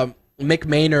Mick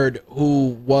Maynard, who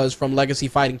was from Legacy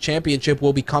Fighting Championship,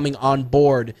 will be coming on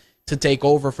board to take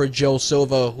over for Joe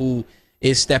Silva, who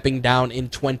is stepping down in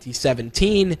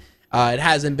 2017. It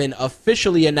hasn't been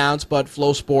officially announced, but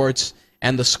Flow Sports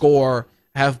and The Score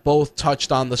have both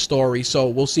touched on the story, so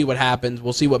we'll see what happens.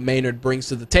 We'll see what Maynard brings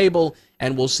to the table,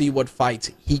 and we'll see what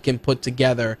fights he can put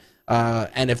together,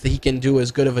 and if he can do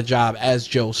as good of a job as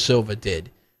Joe Silva did.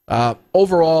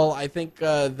 Overall, I think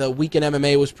the week in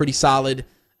MMA was pretty solid,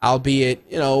 albeit,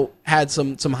 had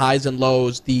some highs and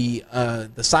lows. The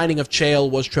signing of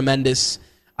Chael was tremendous.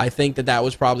 I think that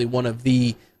was probably one of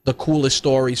the coolest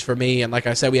stories for me. And like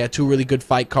I said, we had two really good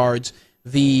fight cards.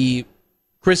 The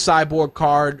Chris Cyborg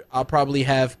card, I'll probably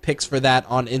have picks for that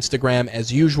on Instagram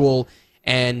as usual.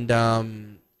 And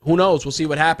who knows? We'll see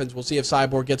what happens. We'll see if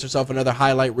Cyborg gets herself another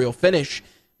highlight reel finish,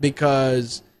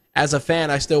 because as a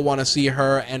fan, I still want to see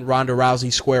her and Ronda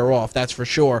Rousey square off. That's for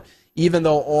sure. even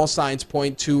though all signs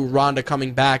point to Ronda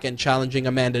coming back and challenging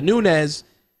Amanda Nunes,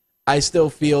 I still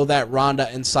feel that Ronda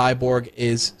and Cyborg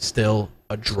is still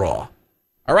a draw.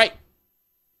 All right.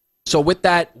 So with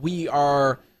that, we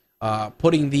are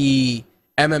putting the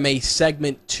MMA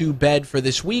segment to bed for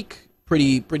this week.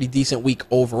 Pretty decent week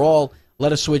overall.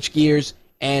 Let us switch gears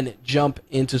and jump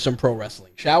into some pro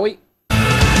wrestling, shall we?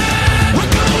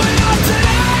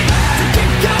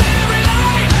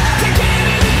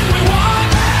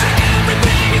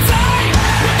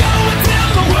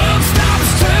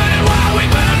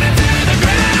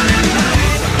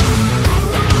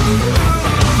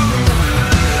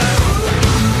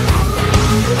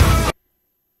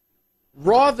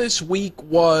 Raw this week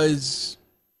was...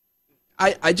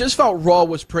 I just felt Raw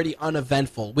was pretty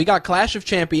uneventful. We got Clash of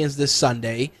Champions this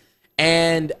Sunday,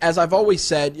 and as I've always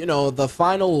said, you know, the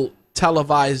final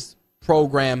televised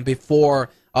program before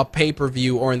a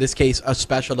pay-per-view, or in this case, a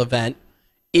special event,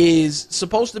 is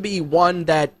supposed to be one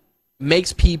that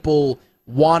makes people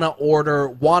want to order,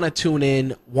 want to tune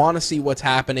in, want to see what's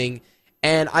happening.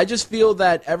 And I just feel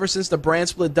that ever since the brand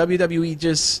split, WWE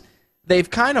just...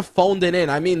 they've kind of phoned it in.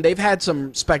 I mean, they've had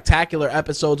some spectacular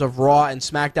episodes of Raw and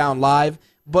SmackDown Live,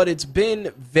 but it's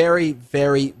been very,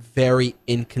 very, very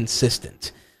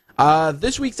inconsistent.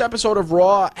 This week's episode of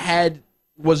Raw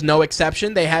was no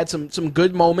exception. They had some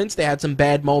good moments. They had some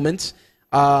bad moments.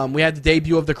 We had the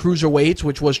debut of the Cruiserweights,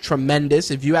 which was tremendous.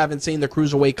 If you haven't seen the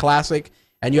Cruiserweight Classic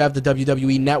and you have the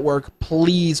WWE Network,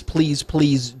 please, please,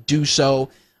 please do so.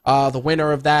 The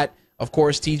winner of that, of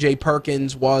course, TJ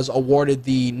Perkins, was awarded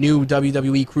the new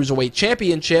WWE Cruiserweight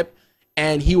Championship,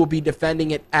 and he will be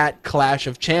defending it at Clash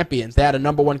of Champions. They had a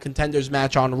number one contenders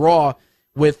match on Raw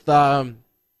with the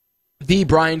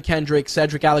Brian Kendrick,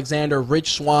 Cedric Alexander,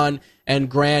 Rich Swann, and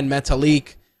Gran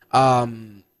Metalik.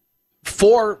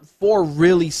 Four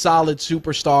really solid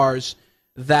superstars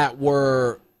that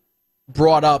were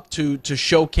brought up to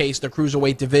showcase the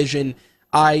Cruiserweight division.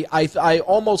 I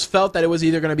almost felt that it was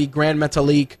either going to be Gran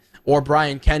Metalik or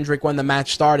Brian Kendrick when the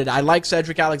match started. I like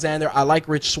Cedric Alexander. I like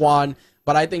Rich Swann.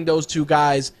 But I think those two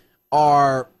guys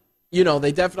are, you know,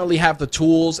 they definitely have the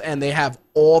tools and they have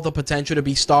all the potential to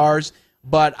be stars.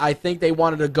 But I think they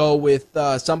wanted to go with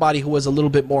somebody who was a little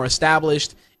bit more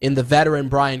established in the veteran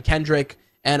Brian Kendrick.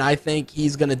 And I think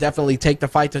he's going to definitely take the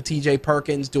fight to TJ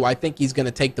Perkins. Do I think he's going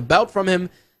to take the belt from him?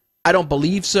 I don't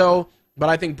believe so. But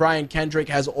I think Brian Kendrick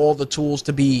has all the tools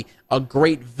to be a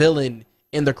great villain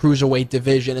in the Cruiserweight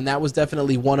division, and that was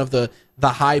definitely one of the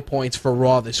high points for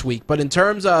Raw this week. But in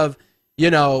terms of,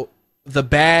 you know, the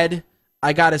bad,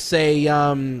 I gotta say,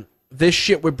 this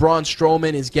shit with Braun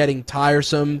Strowman is getting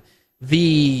tiresome.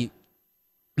 The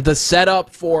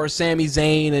setup for Sami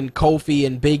Zayn and Kofi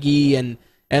and Big E and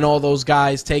all those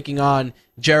guys taking on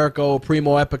Jericho,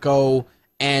 Primo Epico,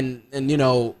 and you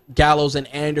know, Gallows and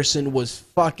Anderson was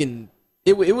fucking...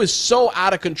 It was so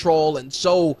out of control, and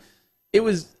so... It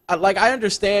was... Like, I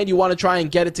understand you want to try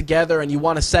and get it together and you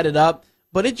want to set it up,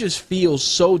 but it just feels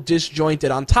so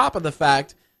disjointed. On top of the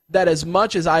fact that as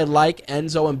much as I like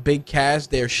Enzo and Big Cass,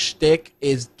 their shtick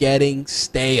is getting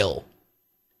stale.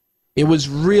 It was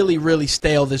really, really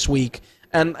stale this week.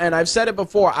 And I've said it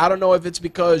before, I don't know if it's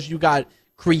because you got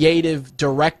creative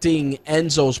directing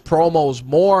Enzo's promos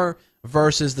more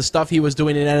versus the stuff he was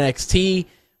doing in NXT,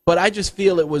 but I just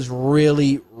feel it was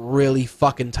really, really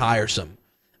fucking tiresome.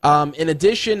 In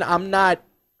addition, I'm not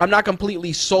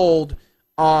completely sold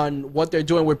on what they're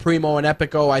doing with Primo and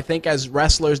Epico. I think as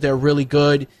wrestlers they're really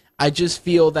good. I just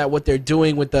feel that what they're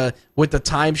doing with the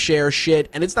timeshare shit,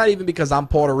 and it's not even because I'm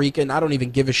Puerto Rican, I don't even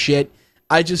give a shit.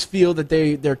 I just feel that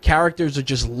their characters are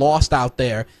just lost out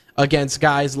there against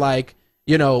guys like,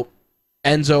 you know,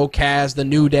 Enzo, Cass, the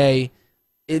New Day.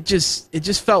 It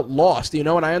just felt lost, you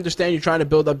know, and I understand you're trying to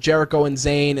build up Jericho and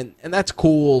Zayn, and that's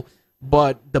cool.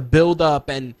 But the build-up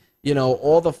and, you know,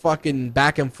 all the fucking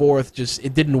back and forth,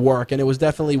 it didn't work. And it was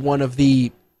definitely one of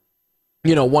the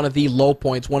low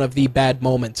points, one of the bad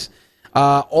moments.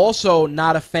 Also,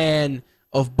 not a fan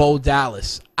of Bo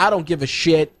Dallas. I don't give a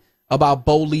shit about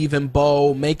Bo leaving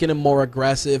Bo, making him more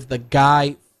aggressive. The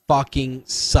guy fucking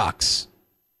sucks.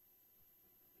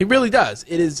 He really does.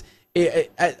 I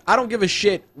don't give a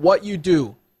shit what you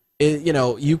do. You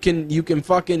know, you can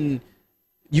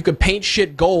paint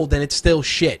shit gold and it's still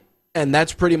shit. And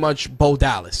that's pretty much Bo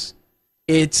Dallas.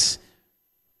 It's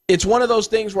one of those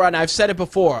things where, and I've said it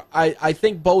before, I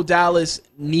think Bo Dallas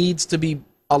needs to be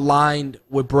aligned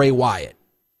with Bray Wyatt.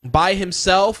 By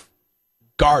himself,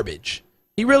 garbage.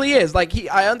 He really is. Like,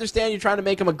 I understand you're trying to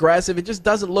make him aggressive. It just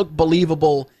doesn't look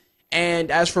believable.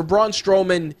 And as for Braun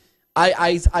Strowman,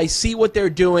 I see what they're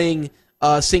doing.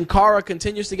 Sin Cara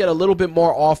continues to get a little bit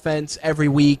more offense every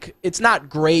week. It's not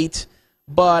great,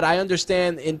 but I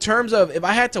understand in terms of if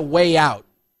I had to weigh out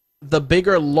the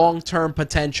bigger long-term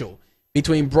potential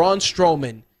between Braun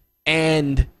Strowman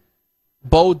and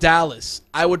Bo Dallas,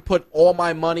 I would put all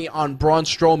my money on Braun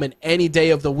Strowman any day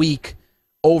of the week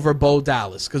over Bo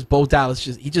Dallas, because Bo Dallas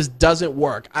just doesn't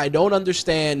work. I don't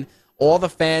understand all the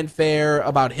fanfare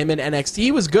about him in NXT.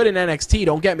 He was good in NXT,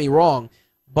 don't get me wrong,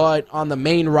 but on the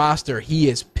main roster, he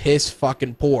is piss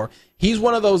fucking poor. He's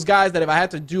one of those guys that if I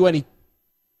had to do a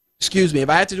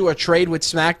trade with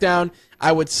SmackDown,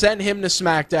 I would send him to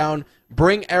SmackDown,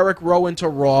 bring Eric Rowan to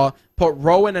Raw, put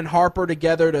Rowan and Harper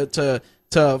together to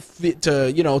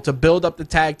build up the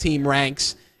tag team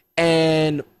ranks,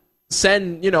 and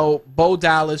send Bo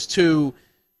Dallas to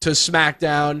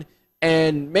SmackDown,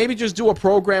 and maybe just do a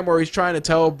program where he's trying to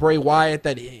tell Bray Wyatt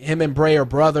that him and Bray are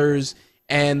brothers,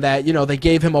 and that they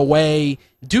gave him away.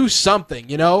 Do something,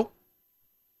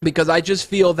 because I just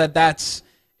feel that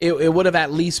it would have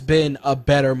at least been a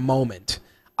better moment.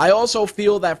 I also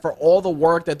feel that for all the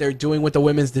work that they're doing with the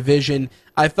women's division,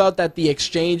 I felt that the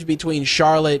exchange between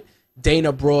Charlotte,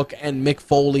 Dana Brooke, and Mick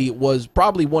Foley was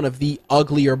probably one of the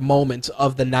uglier moments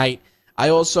of the night. I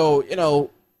also,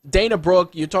 Dana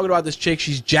Brooke, you're talking about this chick,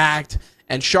 she's jacked,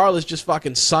 and Charlotte's just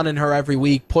fucking sunning her every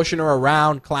week, pushing her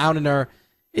around, clowning her.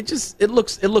 It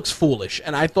looks foolish,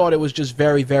 and I thought it was just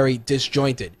very, very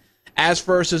disjointed. As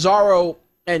for Cesaro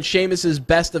and Sheamus's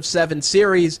best of 7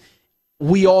 series,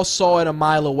 we all saw it a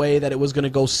mile away that it was going to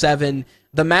go 7.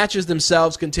 The matches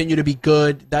themselves continue to be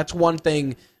good. That's one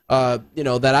thing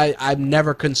that I'm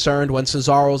never concerned when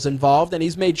Cesaro's involved, and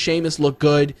he's made Sheamus look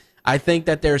good. I think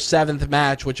that their 7th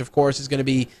match, which of course is going to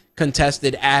be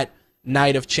contested at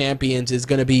Night of Champions, it's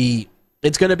going to be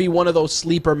one of those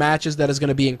sleeper matches that is going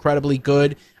to be incredibly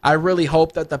good. I really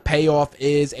hope that the payoff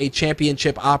is a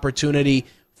championship opportunity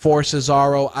for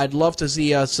Cesaro. I'd love to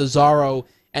see a Cesaro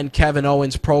and Kevin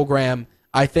Owens program.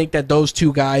 I think that those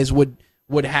two guys would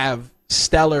have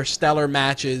stellar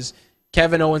matches.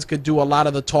 Kevin Owens could do a lot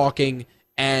of the talking,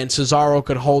 and Cesaro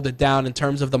could hold it down in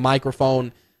terms of the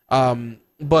microphone.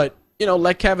 But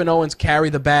let Kevin Owens carry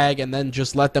the bag, and then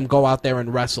just let them go out there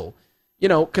and wrestle.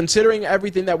 Considering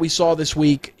everything that we saw this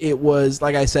week, it was,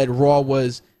 like I said, Raw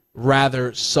was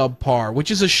rather subpar,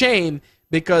 which is a shame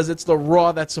because it's the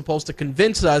Raw that's supposed to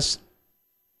convince us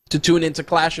to tune into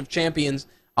Clash of Champions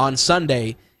on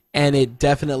Sunday, and it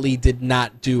definitely did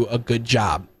not do a good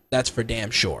job. That's for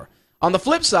damn sure. On the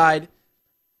flip side,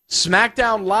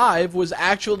 SmackDown Live was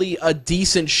actually a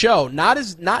decent show.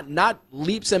 Not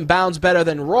leaps and bounds better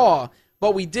than Raw,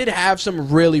 but we did have some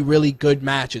really, really good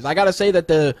matches. I gotta say that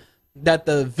the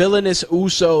villainous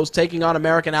Usos taking on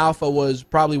American Alpha was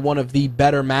probably one of the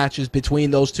better matches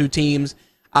between those two teams.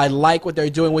 I like what they're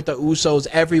doing with the Usos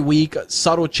every week.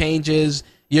 Subtle changes,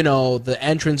 the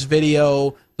entrance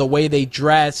video, the way they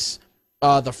dress,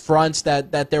 the fronts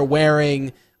that they're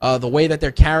wearing, the way that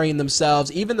they're carrying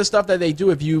themselves, even the stuff that they do.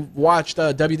 If you watched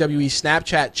WWE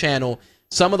Snapchat channel,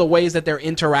 some of the ways that they're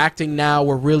interacting now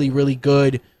were really, really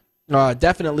good.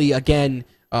 Definitely, again,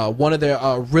 one of their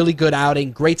really good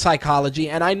outing, great psychology,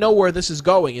 and I know where this is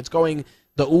going. It's going,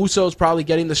 the Usos probably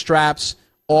getting the straps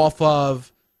off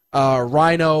of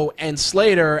Rhino and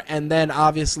Slater, and then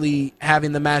obviously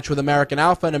having the match with American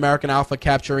Alpha, and American Alpha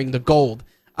capturing the gold.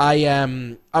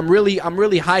 I'm really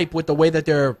hyped with the way that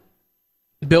they're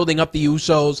building up the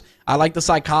Usos. I like the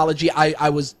psychology. I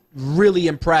was really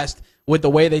impressed with the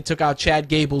way they took out Chad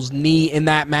Gable's knee in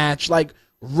that match. Like,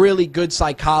 really good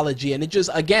psychology, and it just,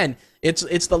 again,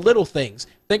 it's the little things.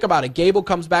 Think about it. Gable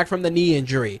comes back from the knee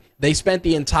injury. They spent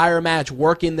the entire match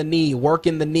working the knee,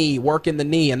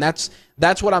 and that's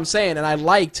what I'm saying. And I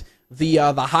liked the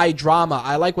high drama.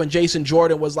 I like when Jason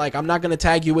Jordan was like, "I'm not going to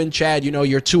tag you in, Chad.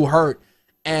 You're too hurt."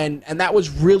 And that was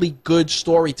really good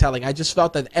storytelling. I just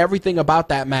felt that everything about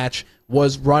that match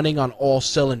was running on all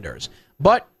cylinders.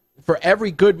 But for every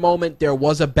good moment, there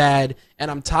was a bad, and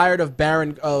I'm tired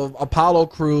of Apollo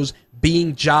Crews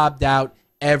being jobbed out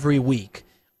every week.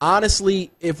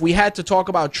 Honestly, if we had to talk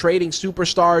about trading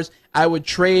superstars, I would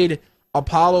trade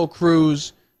Apollo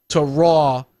Crews to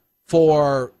Raw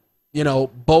for,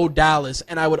 Bo Dallas,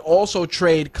 and I would also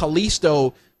trade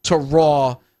Kalisto to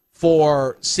Raw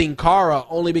for Sin Cara,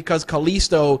 only because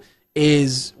Kalisto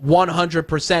is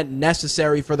 100%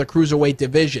 necessary for the Cruiserweight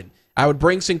division. I would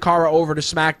bring Sin Cara over to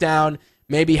SmackDown,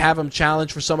 maybe have him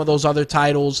challenge for some of those other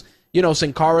titles.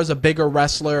 Sin Cara's a bigger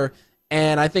wrestler,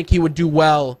 and I think he would do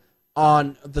well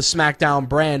on the SmackDown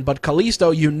brand. But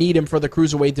Kalisto, you need him for the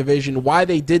Cruiserweight division. Why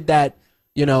they did that,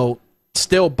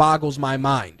 still boggles my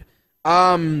mind.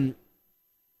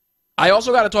 I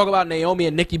also got to talk about Naomi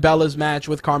and Nikki Bella's match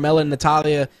with Carmella and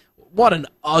Natalya. What an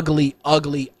ugly,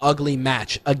 ugly, ugly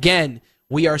match. Again,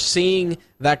 we are seeing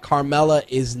that Carmella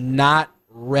is not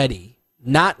ready.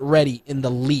 Not ready in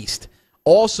the least.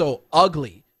 Also,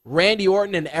 ugly. Randy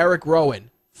Orton and Eric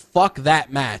Rowan. Fuck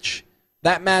that match.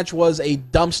 That match was a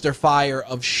dumpster fire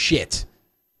of shit.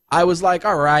 I was like,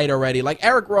 all right already. Like,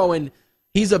 Eric Rowan,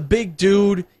 he's a big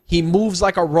dude. He moves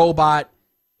like a robot.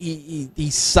 He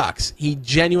sucks. He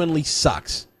genuinely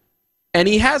sucks. And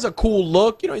he has a cool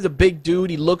look. You know, he's a big dude.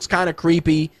 He looks kind of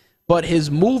creepy. But his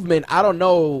movement, I don't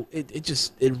know.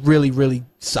 It really, really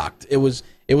sucked. It was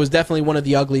definitely one of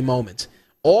the ugly moments.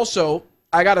 Also,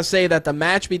 I got to say that the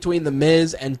match between The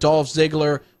Miz and Dolph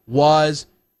Ziggler was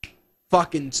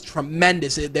fucking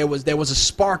tremendous. There was a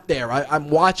spark there. I'm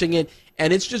watching it,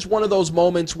 and it's just one of those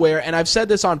moments where, and I've said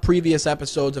this on previous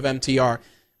episodes of MTR,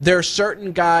 there are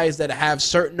certain guys that have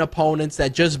certain opponents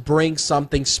that just bring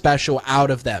something special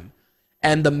out of them.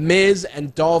 And The Miz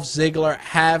and Dolph Ziggler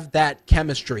have that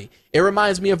chemistry. It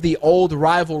reminds me of the old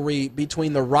rivalry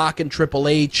between The Rock and Triple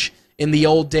H in the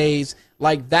old days,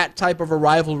 like that type of a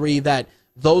rivalry that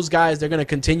those guys, they're going to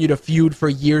continue to feud for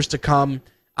years to come.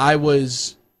 I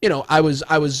was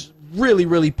really,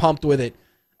 really pumped with it.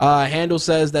 Handel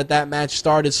says that match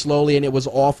started slowly and it was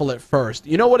awful at first.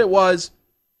 You know what it was?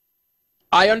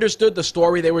 I understood the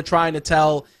story they were trying to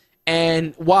tell,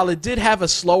 and while it did have a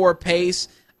slower pace,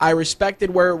 I respected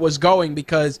where it was going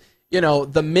because, you know,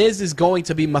 The Miz is going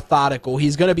to be methodical.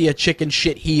 He's going to be a chicken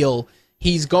shit heel.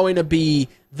 He's going to be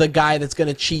the guy that's going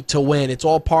to cheat to win. It's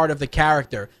all part of the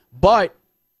character. But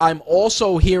I'm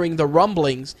also hearing the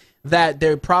rumblings that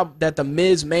that The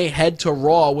Miz may head to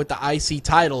Raw with the IC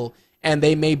title, and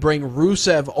they may bring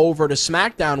Rusev over to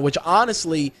SmackDown, which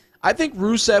honestly, I think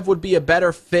Rusev would be a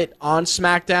better fit on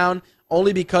SmackDown,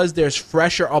 only because there's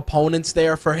fresher opponents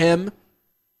there for him.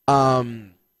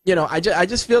 You know, I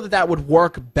just feel that would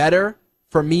work better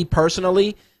for me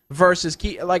personally versus,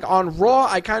 like, on Raw,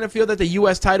 I kind of feel that the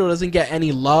U.S. title doesn't get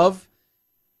any love,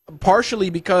 partially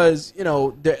because, you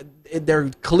know, they're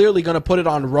clearly going to put it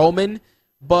on Roman,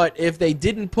 but if they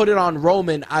didn't put it on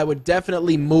Roman, I would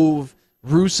definitely move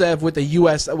Rusev with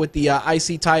the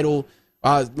IC title,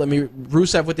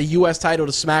 Rusev with the U.S. title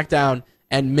to SmackDown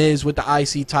and Miz with the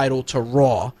IC title to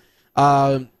Raw.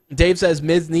 Dave says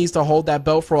Miz needs to hold that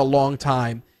belt for a long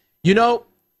time. You know,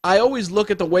 I always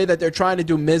look at the way that they're trying to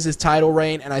do Miz's title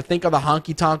reign, and I think of the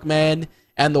Honky Tonk Man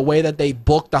and the way that they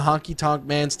booked the Honky Tonk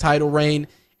Man's title reign.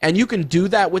 And you can do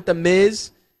that with the Miz.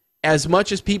 As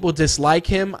much as people dislike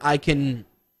him, I can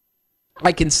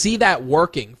see that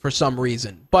working for some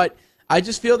reason. But I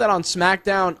just feel that on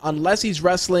SmackDown, unless he's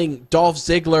wrestling Dolph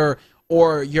Ziggler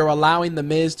or you're allowing The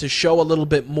Miz to show a little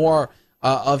bit more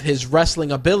of his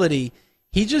wrestling ability,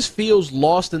 he just feels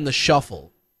lost in the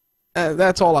shuffle.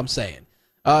 That's all I'm saying.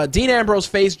 Dean Ambrose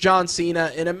faced John Cena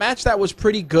in a match that was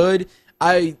pretty good.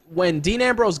 When Dean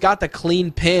Ambrose got the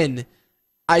clean pin,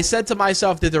 I said to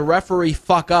myself, did the referee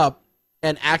fuck up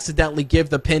and accidentally give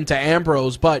the pin to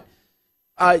Ambrose? But,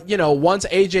 you know, once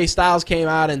AJ Styles came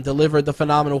out and delivered the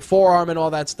phenomenal forearm and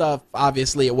all that stuff,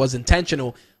 obviously it was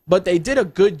intentional. But they did a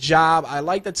good job. I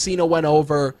like that Cena went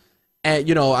over, and,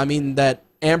 you know, I mean, that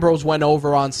Ambrose went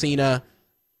over on Cena.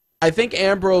 I think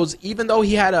Ambrose, even though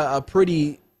he had a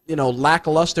pretty, you know,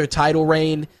 lackluster title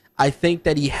reign, I think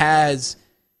that he has,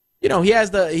 you know, he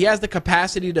has the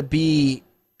capacity to be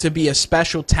a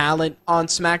special talent on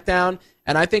SmackDown,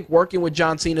 and I think working with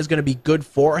John Cena is going to be good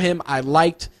for him. I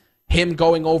liked him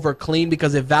going over clean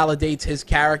because it validates his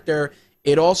character.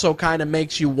 It also kind of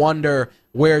makes you wonder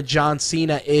where John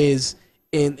Cena is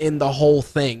in the whole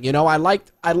thing. You know, I like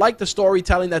the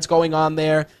storytelling that's going on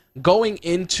there, going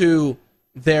into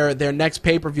their next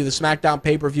pay-per-view, the SmackDown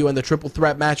pay-per-view, and the triple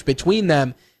threat match between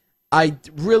them. I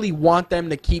really want them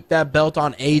to keep that belt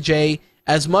on AJ.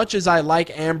 As much as I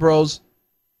like Ambrose,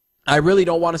 I really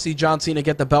don't want to see John Cena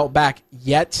get the belt back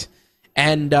yet.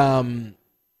 And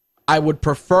I would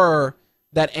prefer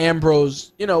that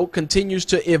Ambrose, you know, continues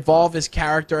to evolve his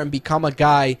character and become a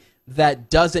guy that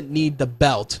doesn't need the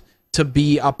belt to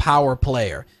be a power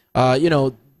player. You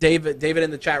know, David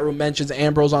in the chat room mentions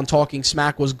Ambrose on Talking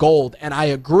Smack was gold, and I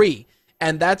agree.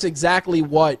 And that's exactly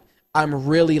what I'm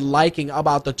really liking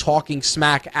about the Talking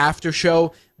Smack after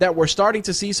show, that we're starting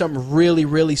to see some really,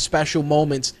 really special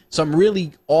moments, some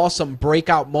really awesome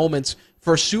breakout moments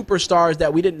for superstars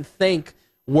that we didn't think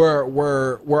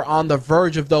were on the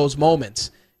verge of those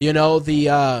moments. You know,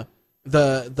 the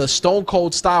Stone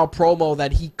Cold style promo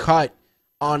that he cut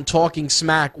on Talking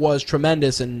Smack was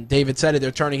tremendous, and David said it, they're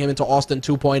turning him into Austin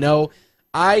 2.0.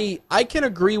 I can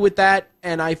agree with that,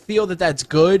 and I feel that that's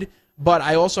good, but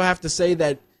I also have to say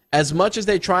that As much as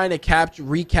they're trying to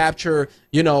recapture,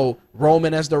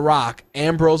 Roman as The Rock,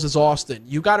 Ambrose as Austin,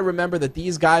 you got to remember that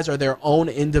these guys are their own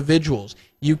individuals.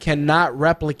 You cannot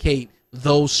replicate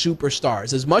those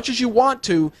superstars. As much as you want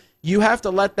to, you have to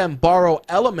let them borrow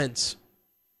elements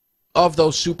of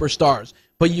those superstars,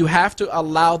 but you have to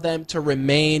allow them to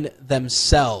remain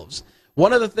themselves.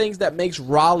 One of the things that makes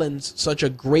Rollins such a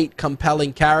great,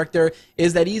 compelling character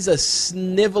is that he's a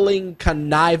sniveling,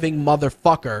 conniving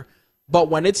motherfucker. But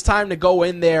when it's time to go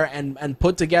in there and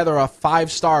put together a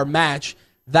 5-star match,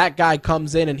 that guy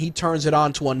comes in and he turns it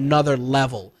on to another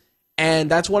level. And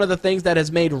that's one of the things that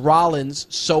has made Rollins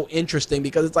so interesting,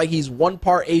 because it's like he's one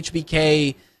part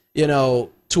HBK,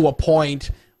 to a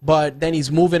point, but then he's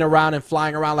moving around and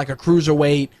flying around like a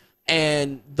cruiserweight.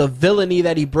 And the villainy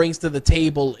that he brings to the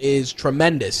table is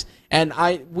tremendous. And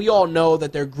we all know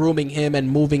that they're grooming him and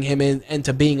moving him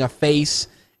into being a face.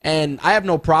 And I have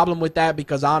no problem with that,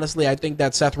 because honestly, I think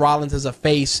that Seth Rollins as a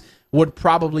face would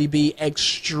probably be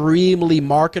extremely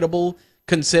marketable,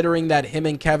 considering that him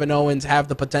and Kevin Owens have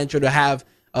the potential to have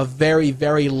a very,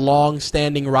 very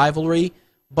long-standing rivalry.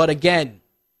 But again,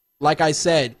 like I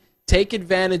said, take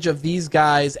advantage of these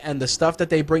guys and the stuff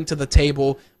that they bring to the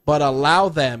table, but allow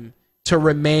them to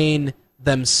remain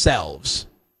themselves.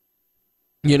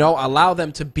 Allow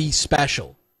them to be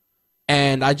special.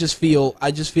 And I just feel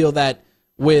that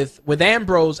with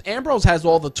Ambrose has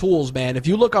all the tools, man. If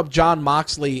you look up Jon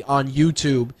Moxley on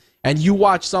YouTube and you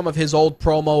watch some of his old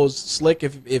promos, Slick,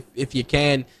 if you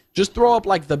can, just throw up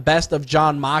like the best of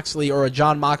Jon Moxley or a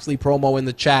Jon Moxley promo in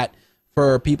the chat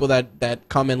for people that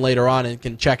come in later on and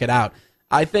can check it out.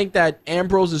 I think that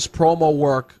Ambrose's promo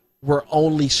work, we're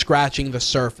only scratching the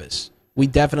surface. We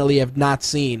definitely have not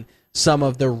seen some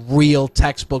of the real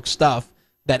textbook stuff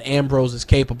that Ambrose is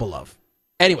capable of.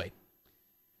 Anyway,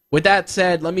 with that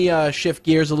said, let me shift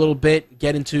gears a little bit,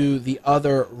 get into the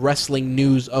other wrestling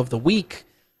news of the week.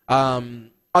 On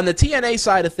the TNA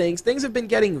side of things have been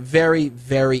getting very,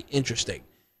 very interesting.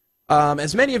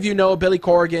 As many of you know, Billy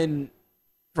Corgan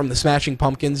from the Smashing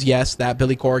Pumpkins, yes, that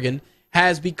Billy Corgan,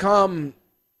 has become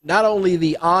not only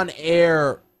the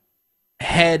on-air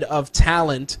head of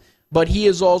talent, but he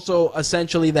is also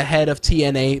essentially the head of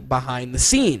TNA behind the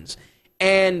scenes.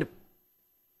 And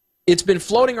it's been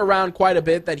floating around quite a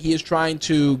bit that he is trying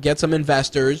to get some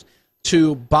investors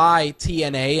to buy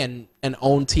TNA and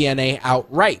own TNA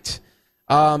outright.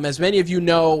 As many of you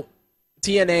know,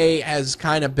 TNA has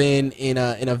kind of been in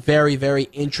a very, very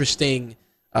interesting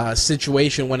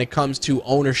situation when it comes to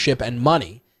ownership and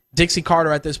money. Dixie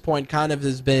Carter at this point kind of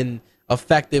has been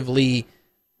effectively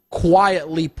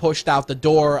quietly pushed out the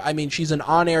door. I mean, she's an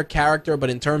on-air character, but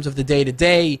in terms of the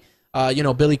day-to-day,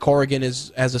 Billy Corgan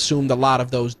has assumed a lot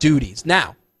of those duties.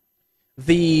 Now,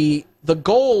 the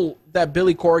goal that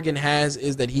Billy Corgan has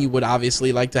is that he would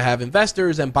obviously like to have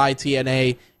investors and buy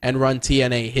TNA and run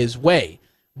TNA his way.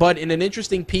 But in an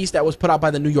interesting piece that was put out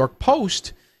by the New York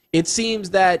Post, it seems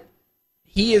that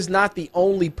he is not the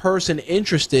only person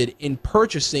interested in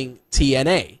purchasing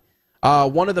TNA.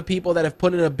 One of the people that have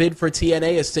put in a bid for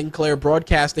TNA is Sinclair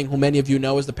Broadcasting, who many of you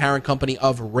know is the parent company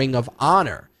of Ring of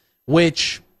Honor,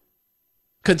 which,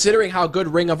 considering how good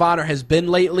Ring of Honor has been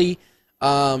lately,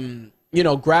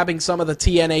 grabbing some of the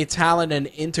TNA talent and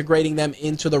integrating them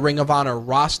into the Ring of Honor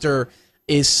roster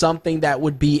is something that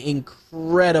would be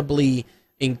incredibly,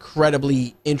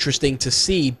 incredibly interesting to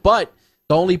see. But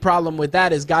the only problem with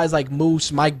that is guys like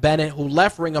Moose, Mike Bennett, who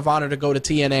left Ring of Honor to go to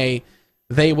TNA,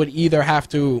 they would either have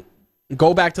to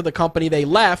go back to the company they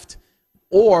left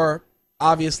or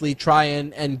obviously try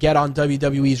and get on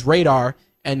WWE's radar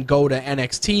and go to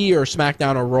NXT or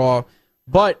SmackDown or Raw.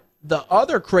 But the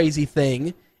other crazy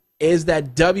thing is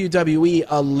that WWE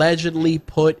allegedly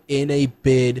put in a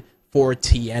bid for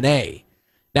TNA.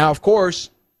 Now, of course,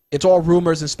 it's all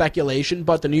rumors and speculation,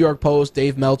 but the New York Post,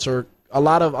 Dave Meltzer, a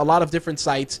lot of different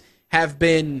sites have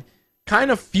been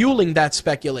kind of fueling that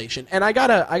speculation. And I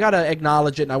gotta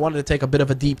acknowledge it, and I wanted to take a bit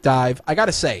of a deep dive. I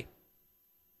gotta say,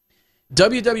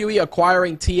 WWE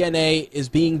acquiring TNA is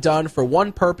being done for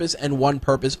one purpose and one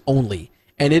purpose only,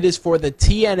 and it is for the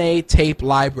TNA tape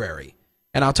library.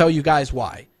 And I'll tell you guys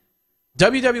why.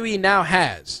 WWE now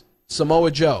has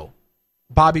Samoa Joe,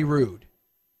 Bobby Roode,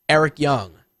 Eric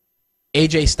Young,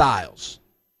 AJ Styles,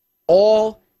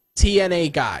 all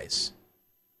TNA guys,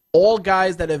 all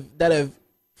guys that have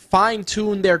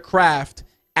fine-tuned their craft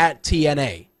at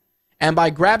TNA. And by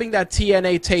grabbing that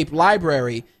TNA tape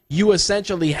library, you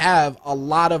essentially have a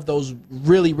lot of those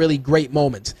really, really great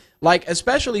moments. Like,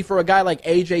 especially for a guy like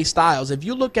AJ Styles. If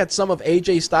you look at some of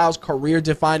AJ Styles'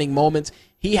 career-defining moments,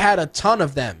 he had a ton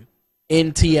of them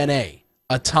in TNA.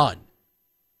 A ton.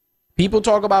 People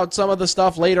talk about some of the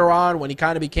stuff later on when he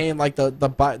kind of became like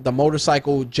the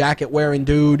motorcycle jacket wearing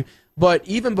dude. But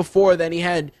even before then, he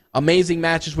had amazing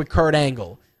matches with Kurt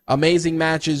Angle, amazing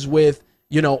matches with,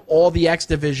 you know, all the X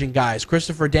Division guys,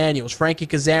 Christopher Daniels, Frankie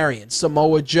Kazarian,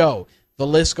 Samoa Joe. The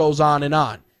list goes on and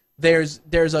on. There's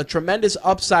a tremendous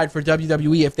upside for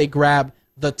WWE if they grab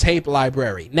the tape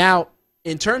library. Now,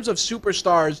 in terms of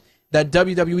superstars that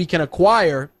WWE can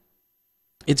acquire,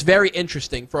 it's very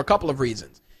interesting for a couple of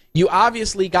reasons. You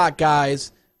obviously got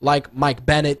guys like Mike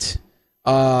Bennett,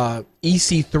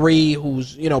 EC3,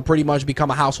 who's, you know, pretty much become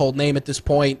a household name at this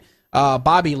point,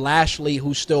 Bobby Lashley,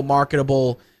 who's still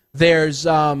marketable. There's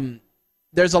a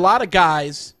lot of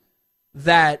guys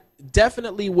that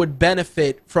definitely would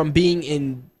benefit from being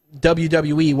in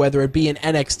WWE, whether it be in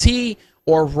NXT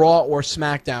or Raw or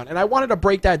SmackDown. And I wanted to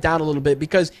break that down a little bit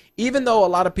because even though a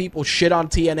lot of people shit on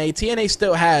TNA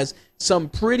still has some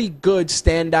pretty good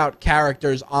standout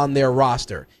characters on their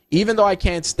roster. Even though I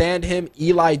can't stand him,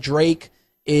 Eli Drake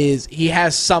he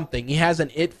has something. He has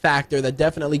an it factor that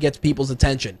definitely gets people's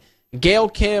attention. Gail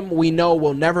Kim, we know,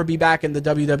 will never be back in the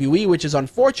WWE, which is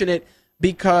unfortunate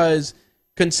because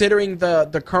considering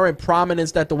the current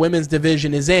prominence that the women's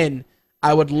division is in,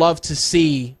 I would love to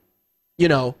see, you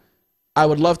know,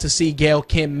 Gail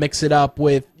Kim mix it up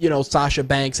with, you know, Sasha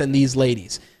Banks and these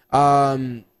ladies.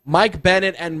 Mike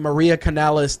Bennett and Maria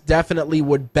Kanellis definitely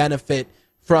would benefit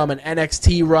from an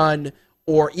NXT run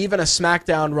or even a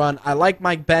SmackDown run. I like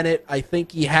Mike Bennett. I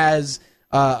think he has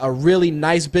a really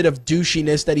nice bit of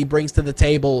douchiness that he brings to the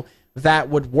table that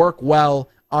would work well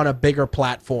on a bigger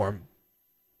platform.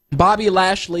 Bobby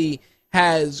Lashley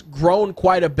has grown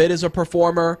quite a bit as a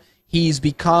performer. He's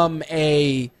become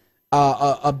a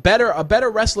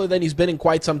better wrestler than he's been in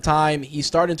quite some time. He's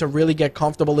starting to really get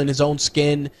comfortable in his own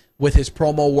skin with his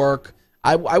promo work.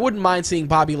 I wouldn't mind seeing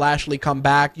Bobby Lashley come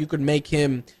back. You could make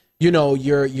him, you know,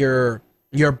 your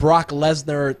Brock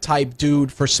Lesnar type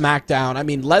dude for SmackDown. I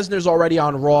mean, Lesnar's already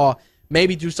on Raw.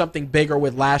 Maybe do something bigger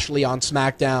with Lashley on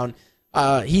SmackDown.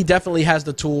 He definitely has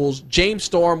the tools. James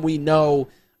Storm, we know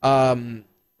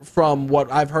from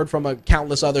what I've heard from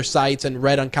countless other sites and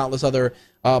read on countless other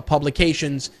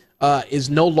publications, is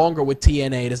no longer with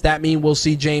TNA. Does that mean we'll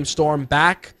see James Storm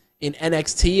back in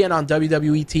NXT and on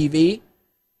WWE TV?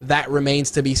 That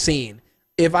remains to be seen.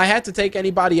 If I had to take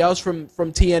anybody else from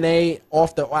TNA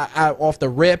off the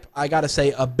rip, I gotta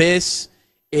say Abyss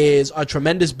is a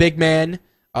tremendous big man.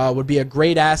 Would be a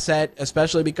great asset,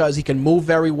 especially because he can move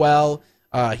very well.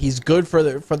 He's good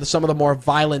for some of the more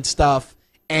violent stuff,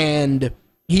 and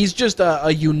he's just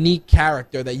a unique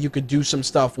character that you could do some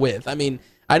stuff with. I mean,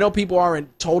 I know people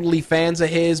aren't totally fans of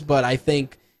his, but I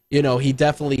think, you know, he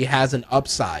definitely has an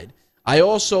upside. I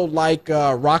also like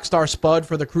Rockstar Spud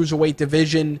for the Cruiserweight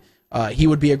division. He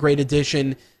would be a great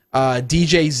addition.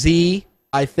 DJ Z,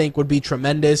 I think, would be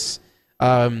tremendous.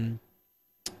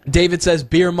 David says,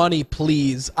 beer money,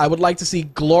 please. I would like to see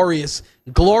glorious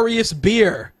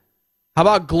beer. How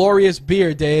about glorious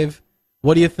beer, Dave?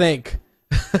 What do you think?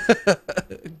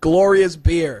 Glorious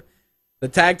beer. The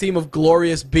tag team of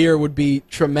Glorious Beer would be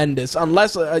tremendous.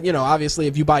 Unless, you know, obviously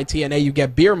if you buy TNA, you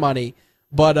get beer money.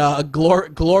 But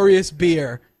Glorious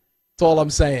Beer. That's all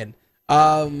I'm saying.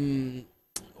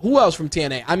 Who else from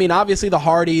TNA? I mean, obviously the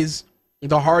Hardys.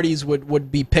 The Hardys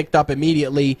would be picked up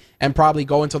immediately and probably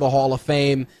go into the Hall of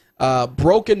Fame.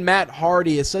 Broken Matt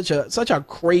Hardy is such a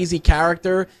crazy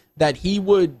character that he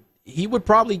would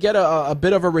probably get a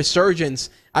bit of a resurgence.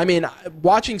 I mean,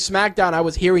 watching SmackDown, I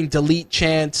was hearing delete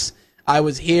chants. I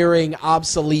was hearing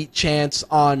obsolete chants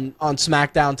on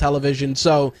SmackDown television.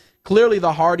 So clearly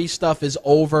the Hardy stuff is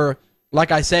over.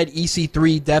 Like I said,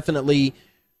 EC3 definitely.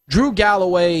 Drew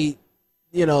Galloway,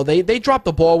 you know, they dropped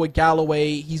the ball with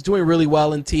Galloway. He's doing really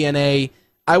well in TNA.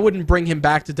 I wouldn't bring him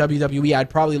back to WWE. I'd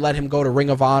probably let him go to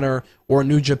Ring of Honor or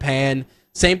New Japan.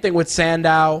 Same thing with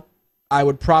Sandow. I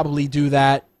would probably do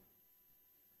that.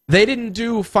 They didn't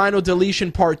do Final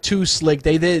Deletion Part 2, Slick.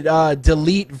 They did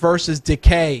Delete versus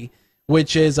Decay,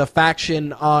 which is a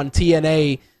faction on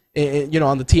TNA, you know,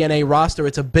 on the TNA roster.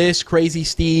 It's Abyss, Crazy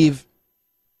Steve,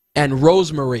 and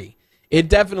Rosemary. It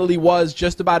definitely was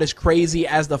just about as crazy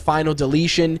as the Final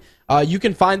Deletion. You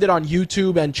can find it on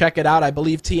YouTube and check it out. I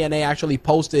believe TNA actually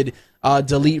posted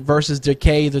Delete versus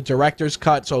Decay, the director's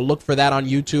cut, so look for that on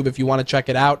YouTube if you want to check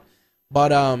it out.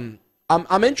 But I'm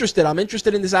interested. I'm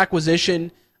interested in this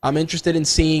acquisition. I'm interested in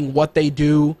seeing what they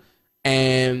do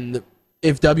and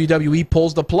if WWE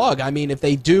pulls the plug. I mean, if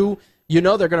they do, you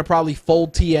know they're going to probably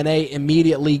fold TNA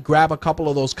immediately, grab a couple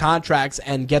of those contracts,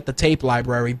 and get the tape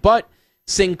library. But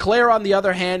Sinclair, on the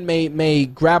other hand, may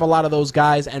grab a lot of those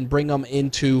guys and bring them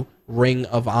into Ring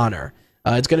of Honor.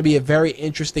 It's going to be a very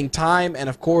interesting time, and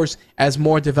of course, as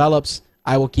more develops,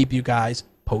 I will keep you guys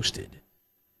posted.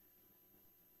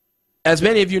 As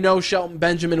many of you know, Shelton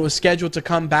Benjamin was scheduled to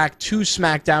come back to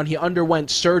SmackDown. He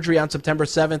underwent surgery on September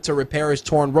 7th to repair his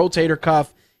torn rotator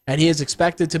cuff, and he is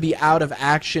expected to be out of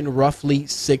action roughly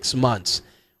 6 months.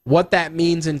 What that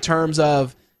means in terms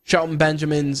of Shelton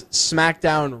Benjamin's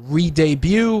SmackDown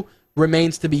re-debut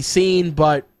remains to be seen,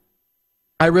 but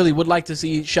I really would like to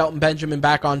see Shelton Benjamin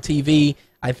back on TV.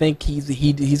 I think he's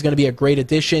going to be a great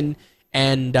addition,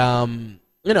 and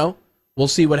we'll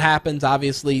see what happens.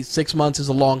 Obviously, 6 months is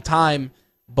a long time,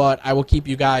 but I will keep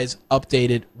you guys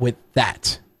updated with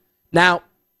that. Now,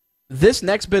 this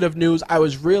next bit of news I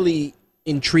was really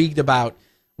intrigued about.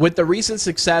 With the recent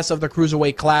success of the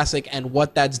Cruiserweight Classic and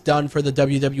what that's done for the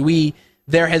WWE,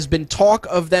 there has been talk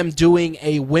of them doing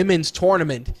a women's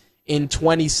tournament in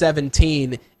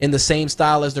 2017 in the same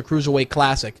style as the Cruiserweight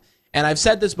Classic. And I've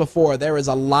said this before, there is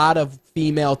a lot of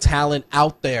female talent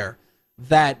out there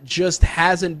that just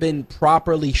hasn't been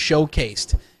properly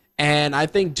showcased. And I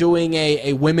think doing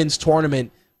a women's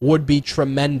tournament would be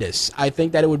tremendous. I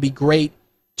think that it would be great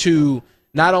to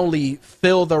not only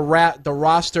fill the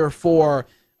roster for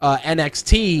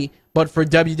NXT, but for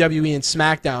WWE and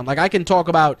SmackDown. Like, I can talk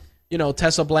about,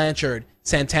 Tessa Blanchard,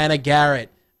 Santana Garrett,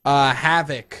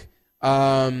 Havoc,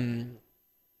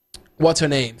 what's her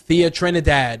name? Thea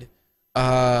Trinidad,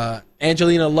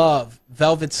 Angelina Love,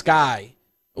 Velvet Sky.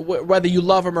 Whether you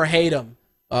love them or hate them,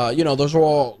 those are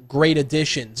all great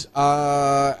additions.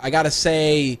 I gotta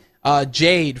say,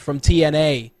 Jade from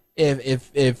TNA,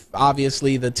 if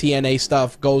obviously the TNA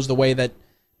stuff goes the way that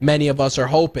many of us are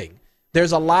hoping.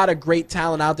 There's a lot of great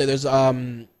talent out there. There's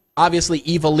obviously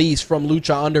Ivelisse from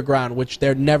Lucha Underground, which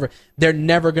they're never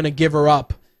gonna give her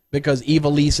up, because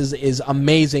Ivelisse is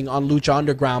amazing on Lucha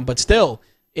Underground, but still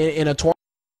in a tournament,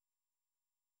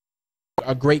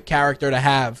 a great character to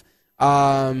have.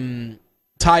 Taya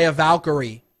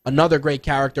Valkyrie, another great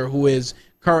character who is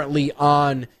currently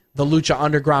on the Lucha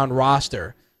Underground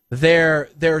roster.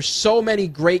 There's so many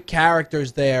great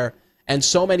characters there and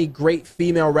so many great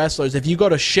female wrestlers. If you go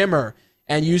to Shimmer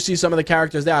and you see some of the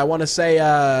characters there, I want to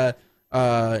say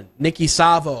Nikki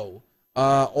Savo,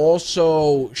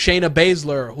 also Shayna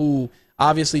Baszler, who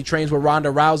obviously trains with Ronda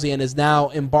Rousey and is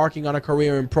now embarking on a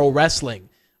career in pro wrestling.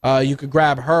 You could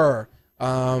grab her.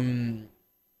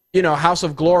 House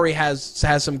of Glory has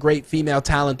some great female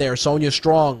talent there. Sonya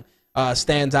Strong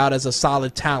stands out as a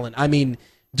solid talent. I mean,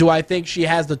 do I think she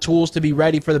has the tools to be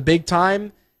ready for the big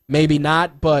time? Maybe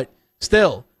not, but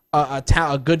still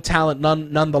a good talent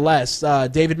nonetheless.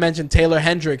 David mentioned Taylor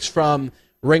Hendricks from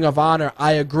Ring of Honor.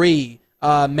 I agree.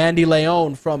 Mandy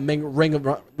Leon from Ring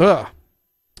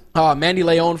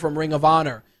of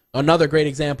Honor, another great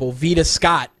example. Vita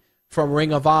Scott from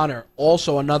Ring of Honor,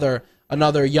 also another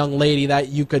young lady that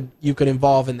you could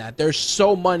involve in that. There's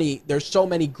so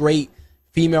many great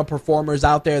female performers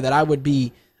out there that I would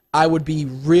be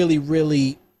really,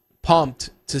 really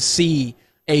pumped to see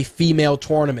a female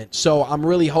tournament. So I'm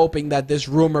really hoping that this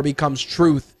rumor becomes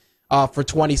truth for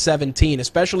 2017,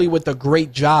 especially with the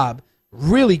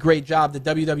really great job that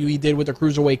WWE did with the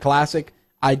Cruiserweight Classic.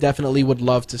 I definitely would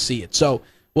love to see it. So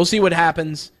we'll see what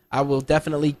happens. I will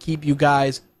definitely keep you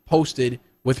guys posted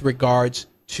with regards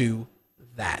to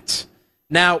that.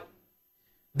 Now,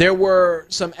 there were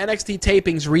some NXT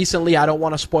tapings recently. I don't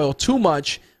want to spoil too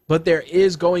much, but there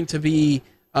is going to be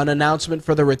an announcement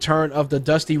for the return of the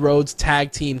Dusty Rhodes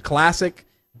Tag Team Classic.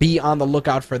 Be on the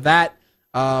lookout for that.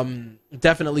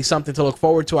 Definitely something to look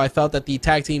forward to. I felt that the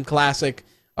Tag Team Classic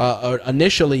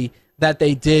initially that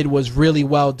they did was really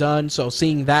well done, so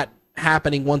seeing that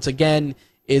happening once again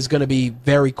is going to be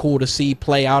very cool to see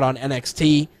play out on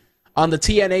NXT. On the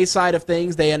TNA side of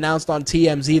things, they announced on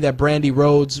TMZ that Brandi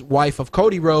Rhodes, wife of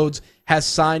Cody Rhodes, has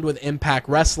signed with Impact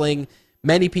Wrestling.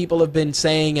 Many people have been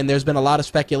saying, and there's been a lot of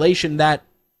speculation, that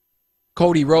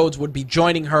Cody Rhodes would be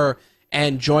joining her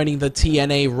and joining the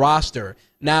TNA roster.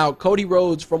 Now, Cody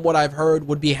Rhodes, from what I've heard,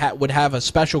 would have a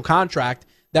special contract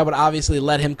that would obviously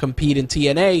let him compete in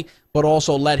TNA, but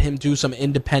also let him do some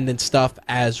independent stuff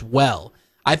as well.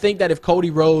 I think that if Cody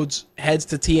Rhodes heads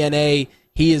to TNA,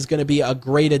 he is going to be a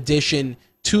great addition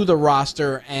to the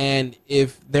roster, and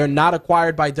if they're not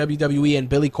acquired by WWE and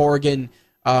Billy Corgan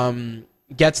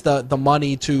gets the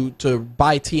money to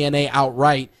buy TNA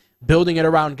outright, building it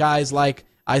around guys like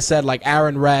I said, like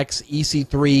Aaron Rex,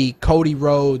 EC3, Cody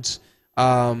Rhodes,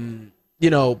 Bobby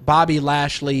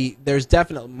Lashley, there's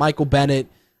definitely Michael Bennett,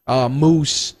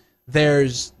 Moose,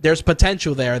 there's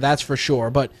potential there, that's for sure.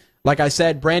 But like I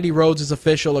said, Brandi Rhodes is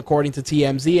official according to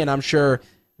TMZ, and I'm sure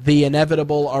the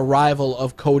inevitable arrival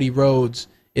of Cody Rhodes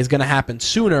is going to happen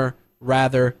sooner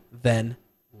rather than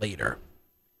later.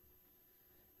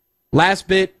 Last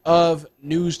bit of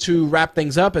news to wrap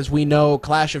things up. As we know,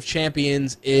 Clash of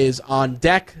Champions is on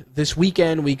deck this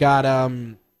weekend. We got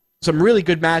some really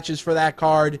good matches for that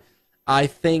card. I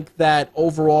think that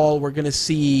overall we're going to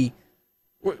see,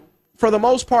 for the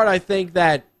most part, I think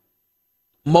that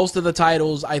most of the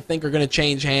titles, I think, are going to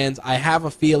change hands. I have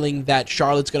a feeling that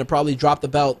Charlotte's going to probably drop the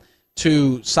belt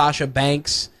to Sasha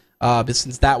Banks, but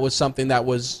since that was something that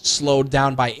was slowed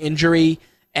down by injury,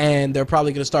 and they're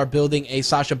probably going to start building a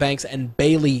Sasha Banks and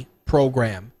Bayley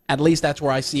program. At least that's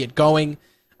where I see it going.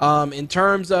 In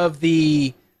terms of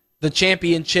the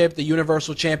championship, the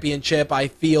Universal Championship, I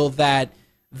feel that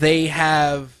they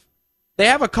have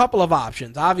a couple of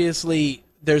options. Obviously,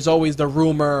 there's always the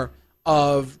rumor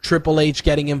of Triple H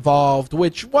getting involved,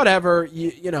 which, whatever,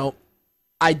 you know,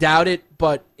 I doubt it,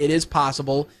 but it is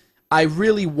possible. I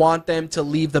really want them to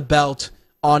leave the belt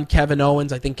on Kevin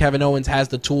Owens. I think Kevin Owens has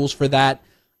the tools for that.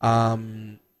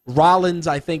 Rollins,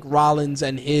 I think Rollins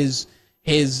and his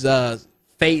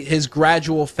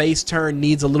gradual face turn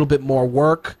needs a little bit more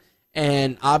work.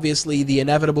 And obviously the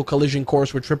inevitable collision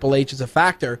course with Triple H is a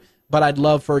factor, but I'd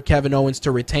love for Kevin Owens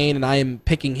to retain, and I am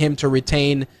picking him to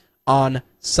retain on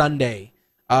Sunday.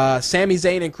 Sami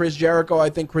Zayn and Chris Jericho, I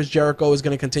think Chris Jericho is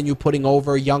going to continue putting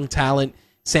over young talent.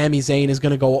 Sami Zayn is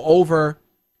going to go over.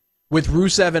 With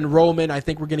Rusev and Roman, I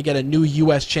think we're going to get a new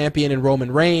U.S. champion in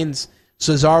Roman Reigns.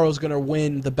 Cesaro's going to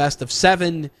win the best of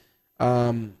 7.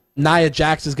 Nia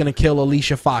Jax is going to kill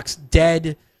Alicia Fox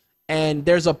dead. And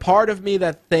there's a part of me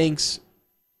that thinks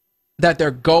that they're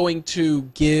going to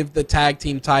give the tag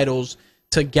team titles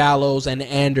to Gallows and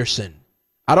Anderson.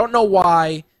 I don't know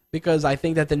why, because I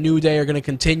think that the New Day are going to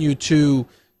continue to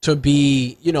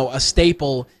be, you know, a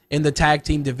staple in the tag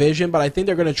team division, but I think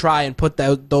they're going to try and put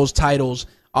those titles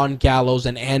on Gallows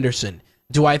and Anderson.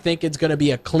 Do I think it's going to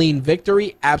be a clean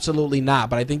victory? Absolutely not,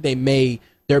 but I think there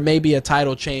may be a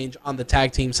title change on the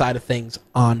tag team side of things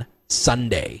on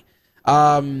Sunday.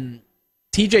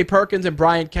 TJ Perkins and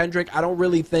Brian Kendrick, I don't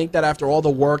really think that after all the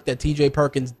work that TJ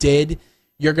Perkins did,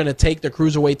 you're going to take the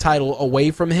Cruiserweight title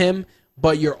away from him,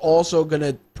 but you're also going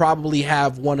to probably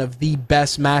have one of the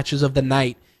best matches of the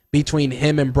night between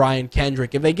him and Brian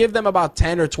Kendrick. If they give them about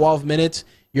 10 or 12 minutes,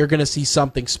 you're going to see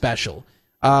something special.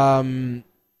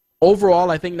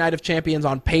 Overall, I think Night of Champions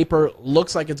on paper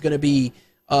looks like it's going to be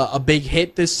a big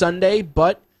hit this Sunday,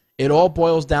 but it all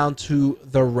boils down to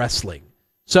the wrestling.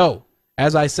 So,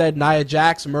 as I said, Nia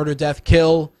Jax, Murder, Death,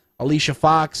 Kill, Alicia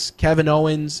Fox, Kevin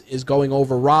Owens is going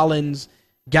over Rollins.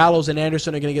 Gallows and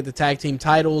Anderson are going to get the tag team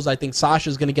titles. I think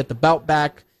Sasha's going to get the belt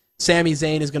back. Sami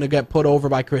Zayn is going to get put over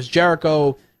by Chris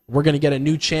Jericho. We're going to get a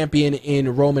new champion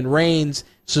in Roman Reigns.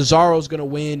 Cesaro's going to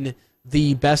win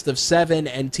the best of 7,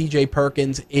 and TJ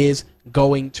Perkins is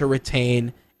going to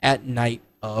retain at Night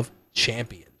of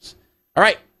Champions. All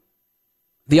right.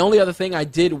 The only other thing I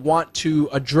did want to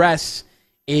address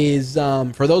is,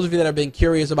 for those of you that have been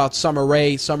curious about Summer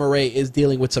Rae is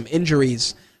dealing with some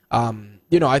injuries.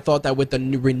 I thought that with the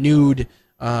renewed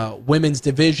women's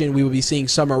division, we would be seeing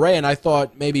Summer Rae, and I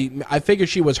figured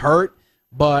she was hurt,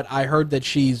 but I heard that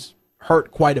she's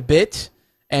hurt quite a bit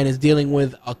and is dealing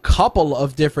with a couple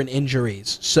of different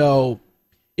injuries. So,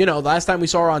 the last time we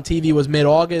saw her on TV was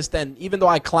mid-August, and even though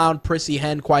I clowned Prissy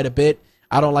Hen quite a bit,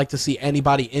 I don't like to see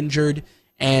anybody injured.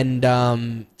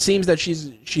 And seems that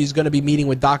she's going to be meeting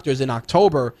with doctors in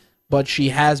October, but she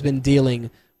has been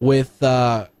dealing with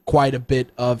quite a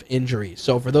bit of injuries.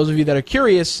 So for those of you that are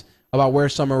curious about where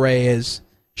Summer Rae is,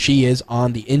 she is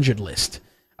on the injured list.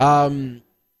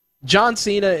 John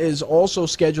Cena is also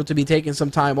scheduled to be taking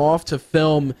some time off to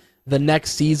film the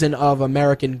next season of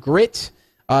American Grit.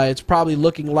 It's probably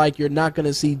looking like you're not going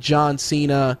to see John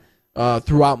Cena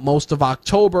throughout most of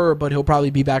October, but he'll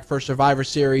probably be back for Survivor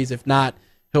Series. If not,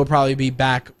 he'll probably be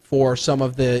back for some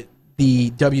of the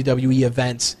WWE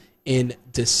events in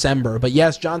December. But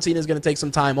yes, John Cena is going to take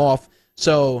some time off,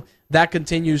 so that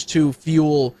continues to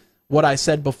fuel what I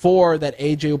said before, that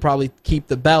AJ will probably keep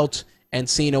the belt, and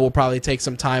Cena will probably take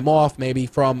some time off, maybe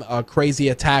from a crazy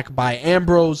attack by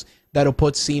Ambrose that'll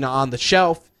put Cena on the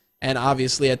shelf, and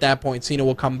obviously at that point, Cena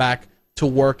will come back to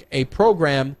work a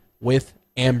program with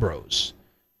Ambrose.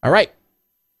 All right,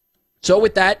 so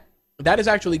with that is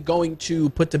actually going to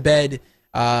put to bed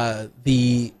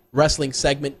the wrestling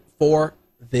segment for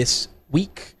this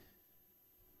week.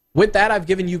 With that, I've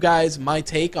given you guys my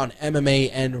take on MMA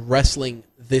and wrestling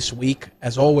this week.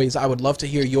 As always, I would love to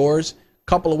hear yours.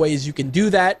 Couple of ways you can do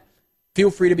that. Feel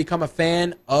free to become a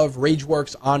fan of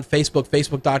Rageworks on Facebook,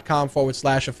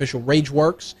 facebook.com/official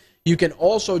Rageworks. You can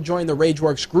also join the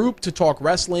RageWorks group to talk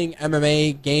wrestling,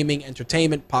 MMA, gaming,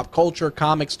 entertainment, pop culture,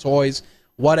 comics, toys,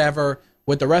 whatever,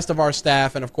 with the rest of our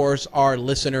staff and, of course, our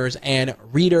listeners and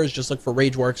readers. Just look for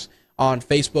RageWorks on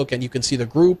Facebook, and you can see the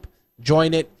group,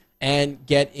 join it, and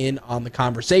get in on the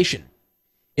conversation.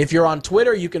 If you're on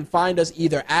Twitter, you can find us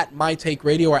either at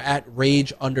MyTakeRadio or at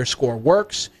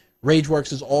Rage_Works.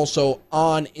 RageWorks is also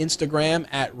on Instagram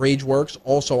at RageWorks,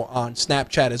 also on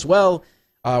Snapchat as well.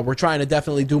 We're trying to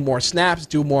definitely do more snaps,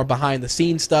 do more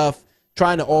behind-the-scenes stuff,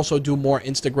 trying to also do more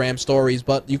Instagram stories,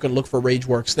 but you can look for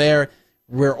RageWorks there.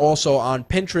 We're also on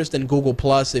Pinterest and Google+.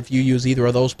 If you use either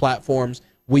of those platforms,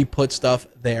 we put stuff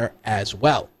there as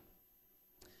well.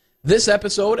 This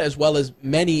episode, as well as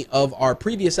many of our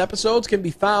previous episodes, can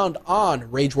be found on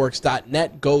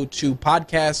RageWorks.net. Go to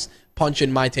podcasts, punch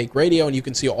in My Take Radio, and you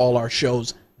can see all our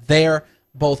shows there,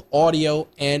 both audio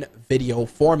and video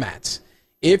formats.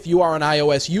 If you are an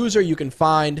iOS user, you can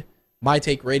find My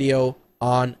Take Radio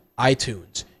on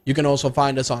iTunes. You can also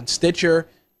find us on Stitcher,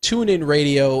 TuneIn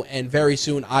Radio, and very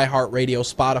soon iHeartRadio,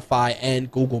 Spotify, and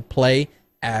Google Play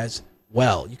as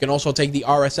well. You can also take the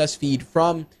RSS feed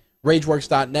from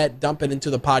RageWorks.net, dump it into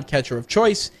the podcatcher of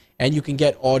choice, and you can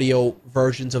get audio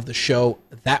versions of the show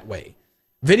that way.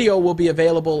 Video will be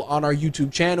available on our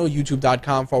YouTube channel,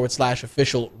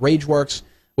 youtube.com/official RageWorks.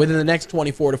 Within the next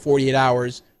 24 to 48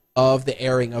 hours of the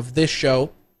airing of this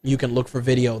show, you can look for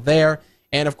video there.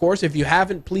 And, of course, if you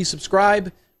haven't, please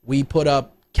subscribe. We put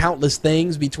up countless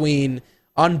things between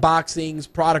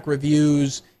unboxings, product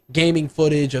reviews, gaming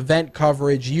footage, event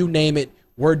coverage, you name it,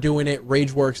 we're doing it.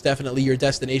 RageWorks, definitely your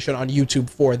destination on YouTube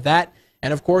for that.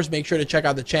 And, of course, make sure to check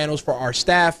out the channels for our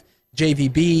staff,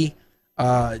 JVB,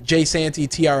 Jay Santee,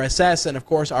 TRSS, and, of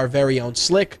course, our very own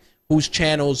Slick, whose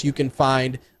channels you can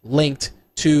find linked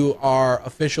to our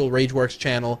official RageWorks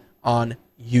channel on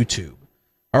YouTube.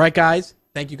 All right, guys,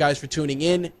 thank you guys for tuning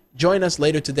in. Join us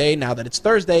later today, now that it's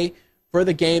Thursday, for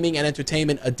the gaming and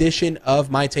entertainment edition of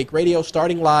My Take Radio,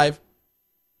 starting live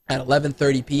at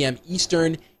 11:30 p.m.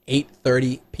 Eastern,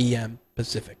 8:30 p.m.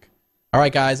 Pacific. All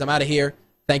right, guys, I'm out of here.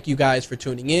 Thank you guys for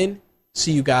tuning in.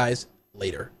 See you guys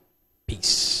later.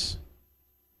 Peace.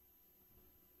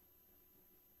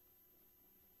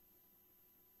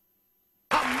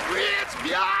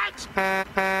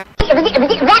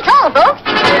 That's all,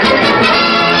 folks.